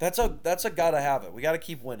 That's a gotta have it. We got to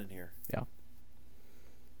keep winning here. Yeah.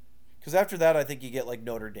 Because after that, I think you get like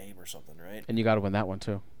Notre Dame or something, right? And you got to win that one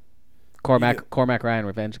too. Cormac Ryan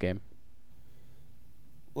revenge game.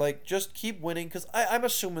 Like, just keep winning, because I'm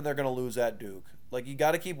assuming they're going to lose at Duke. Like, you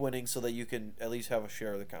got to keep winning so that you can at least have a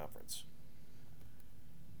share of the conference.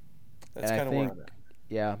 That's kind of where I'm at.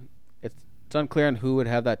 Yeah, it's unclear on who would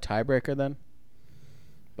have that tiebreaker then,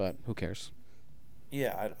 but who cares?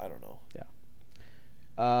 Yeah, I don't know. Yeah.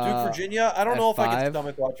 Duke, Virginia, I don't know if I can 5.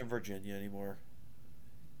 stomach watching Virginia anymore.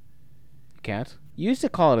 Can't. You used to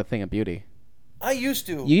call it a thing of beauty. I used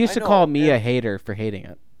to. You used I to know, call me and- a hater for hating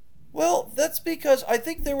it. Well, that's because I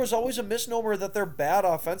think there was always a misnomer that they're bad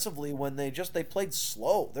offensively when they played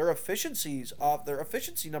slow. Their efficiency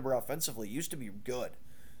number offensively used to be good.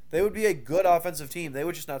 They would be a good offensive team. They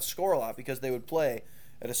would just not score a lot because they would play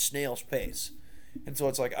at a snail's pace. And so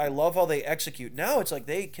it's like, I love how they execute. Now it's like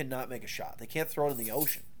they cannot make a shot. They can't throw it in the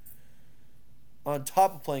ocean. On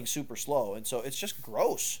top of playing super slow. And so it's just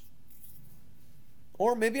gross.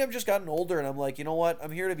 Or maybe I've just gotten older and I'm like, you know what?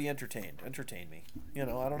 I'm here to be entertained. Entertain me. You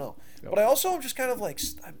know, I don't know. Yep. But I also am just kind of like,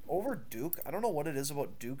 I'm over Duke. I don't know what it is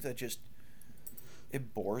about Duke that just,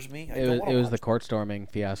 it bores me. It was the Courtstorming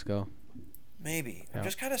fiasco. Maybe. Yeah. I'm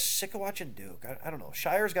just kind of sick of watching Duke. I don't know.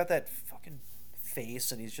 Shire's got that fucking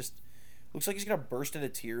face and he's just, looks like he's going to burst into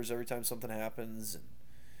tears every time something happens. And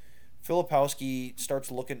Filipowski starts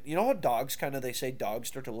looking, you know how dogs they say dogs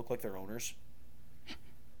start to look like their owners?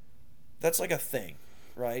 That's like a thing.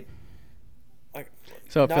 Right? Like,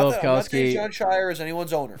 So not that, I'm not saying Filipowski, John Shire is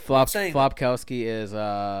anyone's owner. I'm not saying that. Flopkowski is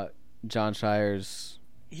John Shire's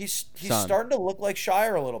He's son. starting to look like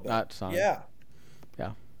Shire a little bit. Not son. Yeah.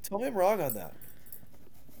 Yeah. Tell me I'm wrong on that.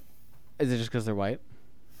 Is it just because they're white?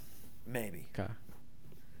 Maybe. Okay.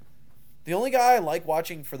 The only guy I like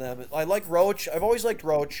watching for them, I like Roach. I've always liked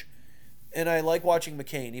Roach, and I like watching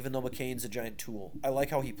McCain, even though McCain's a giant tool. I like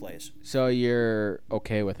how he plays. So you're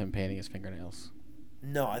okay with him painting his fingernails?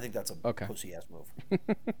 No, I think that's a Okay. pussy ass move.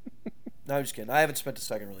 No, I'm just kidding. I haven't spent a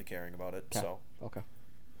second really caring about it. Okay. So Okay.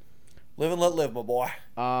 live and let live, my boy.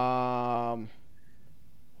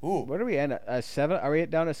 Ooh. Where do we end at 7? Are we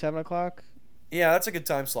down to 7 o'clock? Yeah, that's a good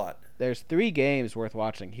time slot. There's 3 games worth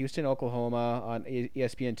watching: Houston, Oklahoma on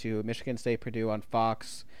ESPN2, Michigan State, Purdue on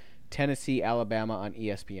Fox, Tennessee, Alabama on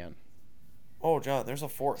ESPN. Oh, John, there's a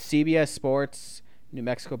fourth. CBS Sports, New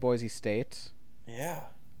Mexico, Boise State. Yeah.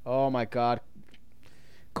 Oh my God,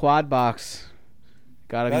 Quad Box.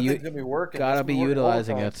 That thing's gonna be working. Gotta That's be gonna work all the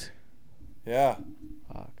utilizing time. it. Yeah.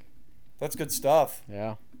 Fuck. That's good stuff.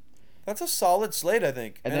 Yeah. That's a solid slate, I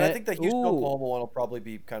think. And And I then- think the Houston ooh. Oklahoma one will probably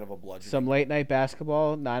be kind of a bludgeon. Some late night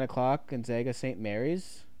basketball, 9 o'clock, Gonzaga, St.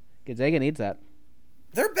 Mary's. Gonzaga needs that.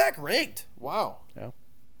 They're back ranked. Wow. Yeah.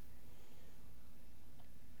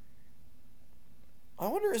 I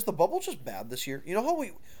wonder, is the bubble just bad this year? You know how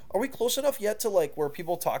are we close enough yet to like where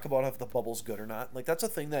people talk about if the bubble's good or not? Like that's a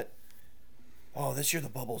thing that, oh, this year the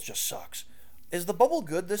bubble just sucks. Is the bubble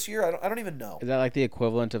good this year? I don't even know. Is that like the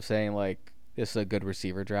equivalent of saying like this is a good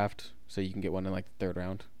receiver draft, so you can get one in like the 3rd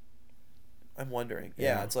round? I'm wondering.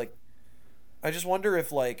 Yeah. Yeah, it's like, I just wonder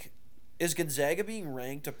if like, Is Gonzaga being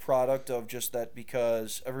ranked a product of just that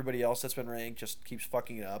because everybody else that's been ranked just keeps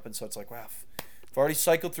fucking it up, and so it's like, wow, I've already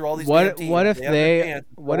cycled through all these damn teams. What if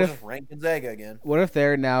just rank Gonzaga again? What if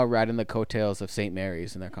they're now riding the coattails of St.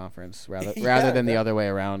 Mary's in their conference rather than the other way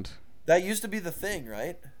around? That used to be the thing,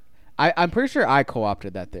 right? I'm pretty sure I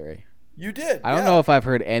co-opted that theory. You did. I don't know if I've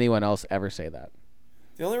heard anyone else ever say that.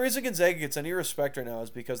 The only reason Gonzaga gets any respect right now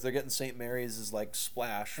is because they're getting St. Mary's as like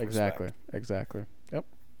splash. Exactly. Respect. Exactly. Yep.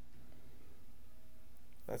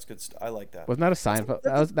 That's good. I like that. Wasn't that a Seinfeld?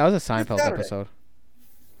 That was a Seinfeld episode.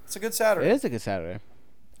 It's a good Saturday. It is a good Saturday.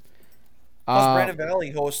 Plus, Brandon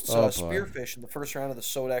Valley hosts Spearfish in the first round of the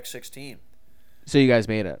Sodak 16. So you guys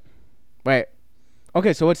made it. Wait.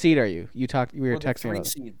 Okay, so what seed are you? We were texting about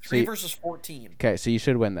seed. 3 versus 14. Okay, so you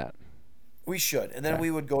should win that. We should, and then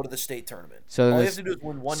we would go to the state tournament. So all you have to do is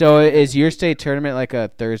win one. So is your state tournament like a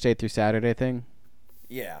Thursday through Saturday thing?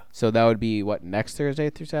 Yeah. So that would be what, next Thursday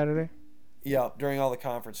through Saturday? Yeah, during all the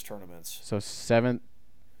conference tournaments. So 7th.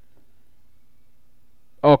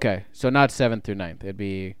 Okay, so not 7th through 9th. It'd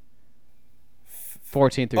be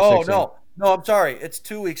 14th through 16th. Oh, no, I'm sorry. It's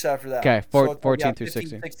 2 weeks after that. Okay, 14 through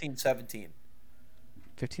 15, 16. 16, 17.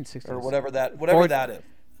 15, 16. Or whatever that is.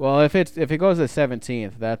 Well, if it goes to the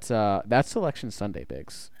 17th, that's Selection Sunday,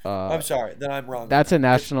 Biggs. I'm sorry, then I'm wrong. That's a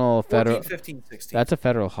national 14, 15, 16. That's a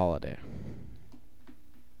federal holiday.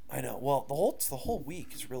 I know. Well, the whole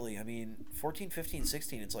week is really, 14, 15,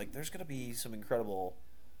 16, it's like there's going to be some incredible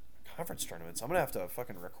conference tournaments. I'm going to have to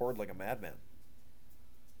fucking record like a madman.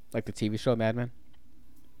 Like the TV show Mad Men?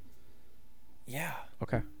 Yeah.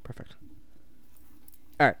 Okay, perfect.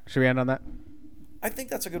 All right, should we end on that? I think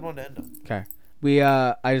that's a good one to end on. Okay.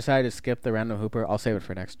 I decided to skip the random hooper. I'll save it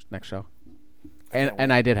for next show.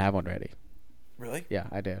 And I did have one ready. Really? Yeah,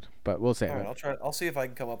 I did. But we'll save it. All right, I'll see if I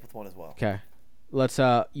can come up with one as well. Okay. Let's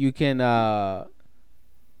you can I'll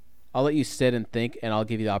let you sit and think, and I'll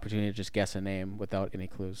give you the opportunity to just guess a name without any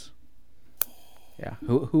clues. Yeah.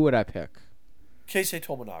 Who would I pick? Keisei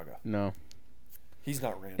Tominaga. No. He's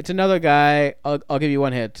not random. It's another guy. I'll give you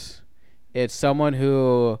one hint. It's someone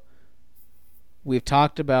who we've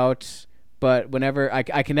talked about, but whenever I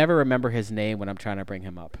can never remember his name when I'm trying to bring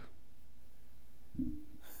him up.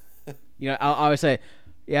 I'll always say,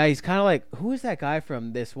 yeah, he's kind of like, who is that guy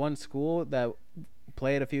from this one school that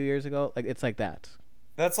played a few years ago? Like, it's like that.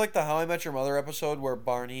 That's like the How I Met Your Mother episode where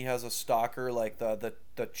Barney has a stalker. Like the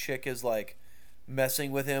chick is like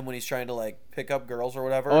messing with him when he's trying to like pick up girls or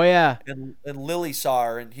whatever. Oh yeah. And Lily saw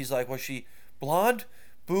her and he's like, was she blonde,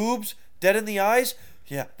 boobs, dead in the eyes?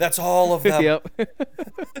 Yeah, that's all of them. Yep.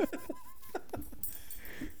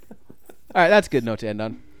 All right, that's a good note to end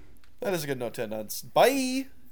on. That is a good note to end on. Bye.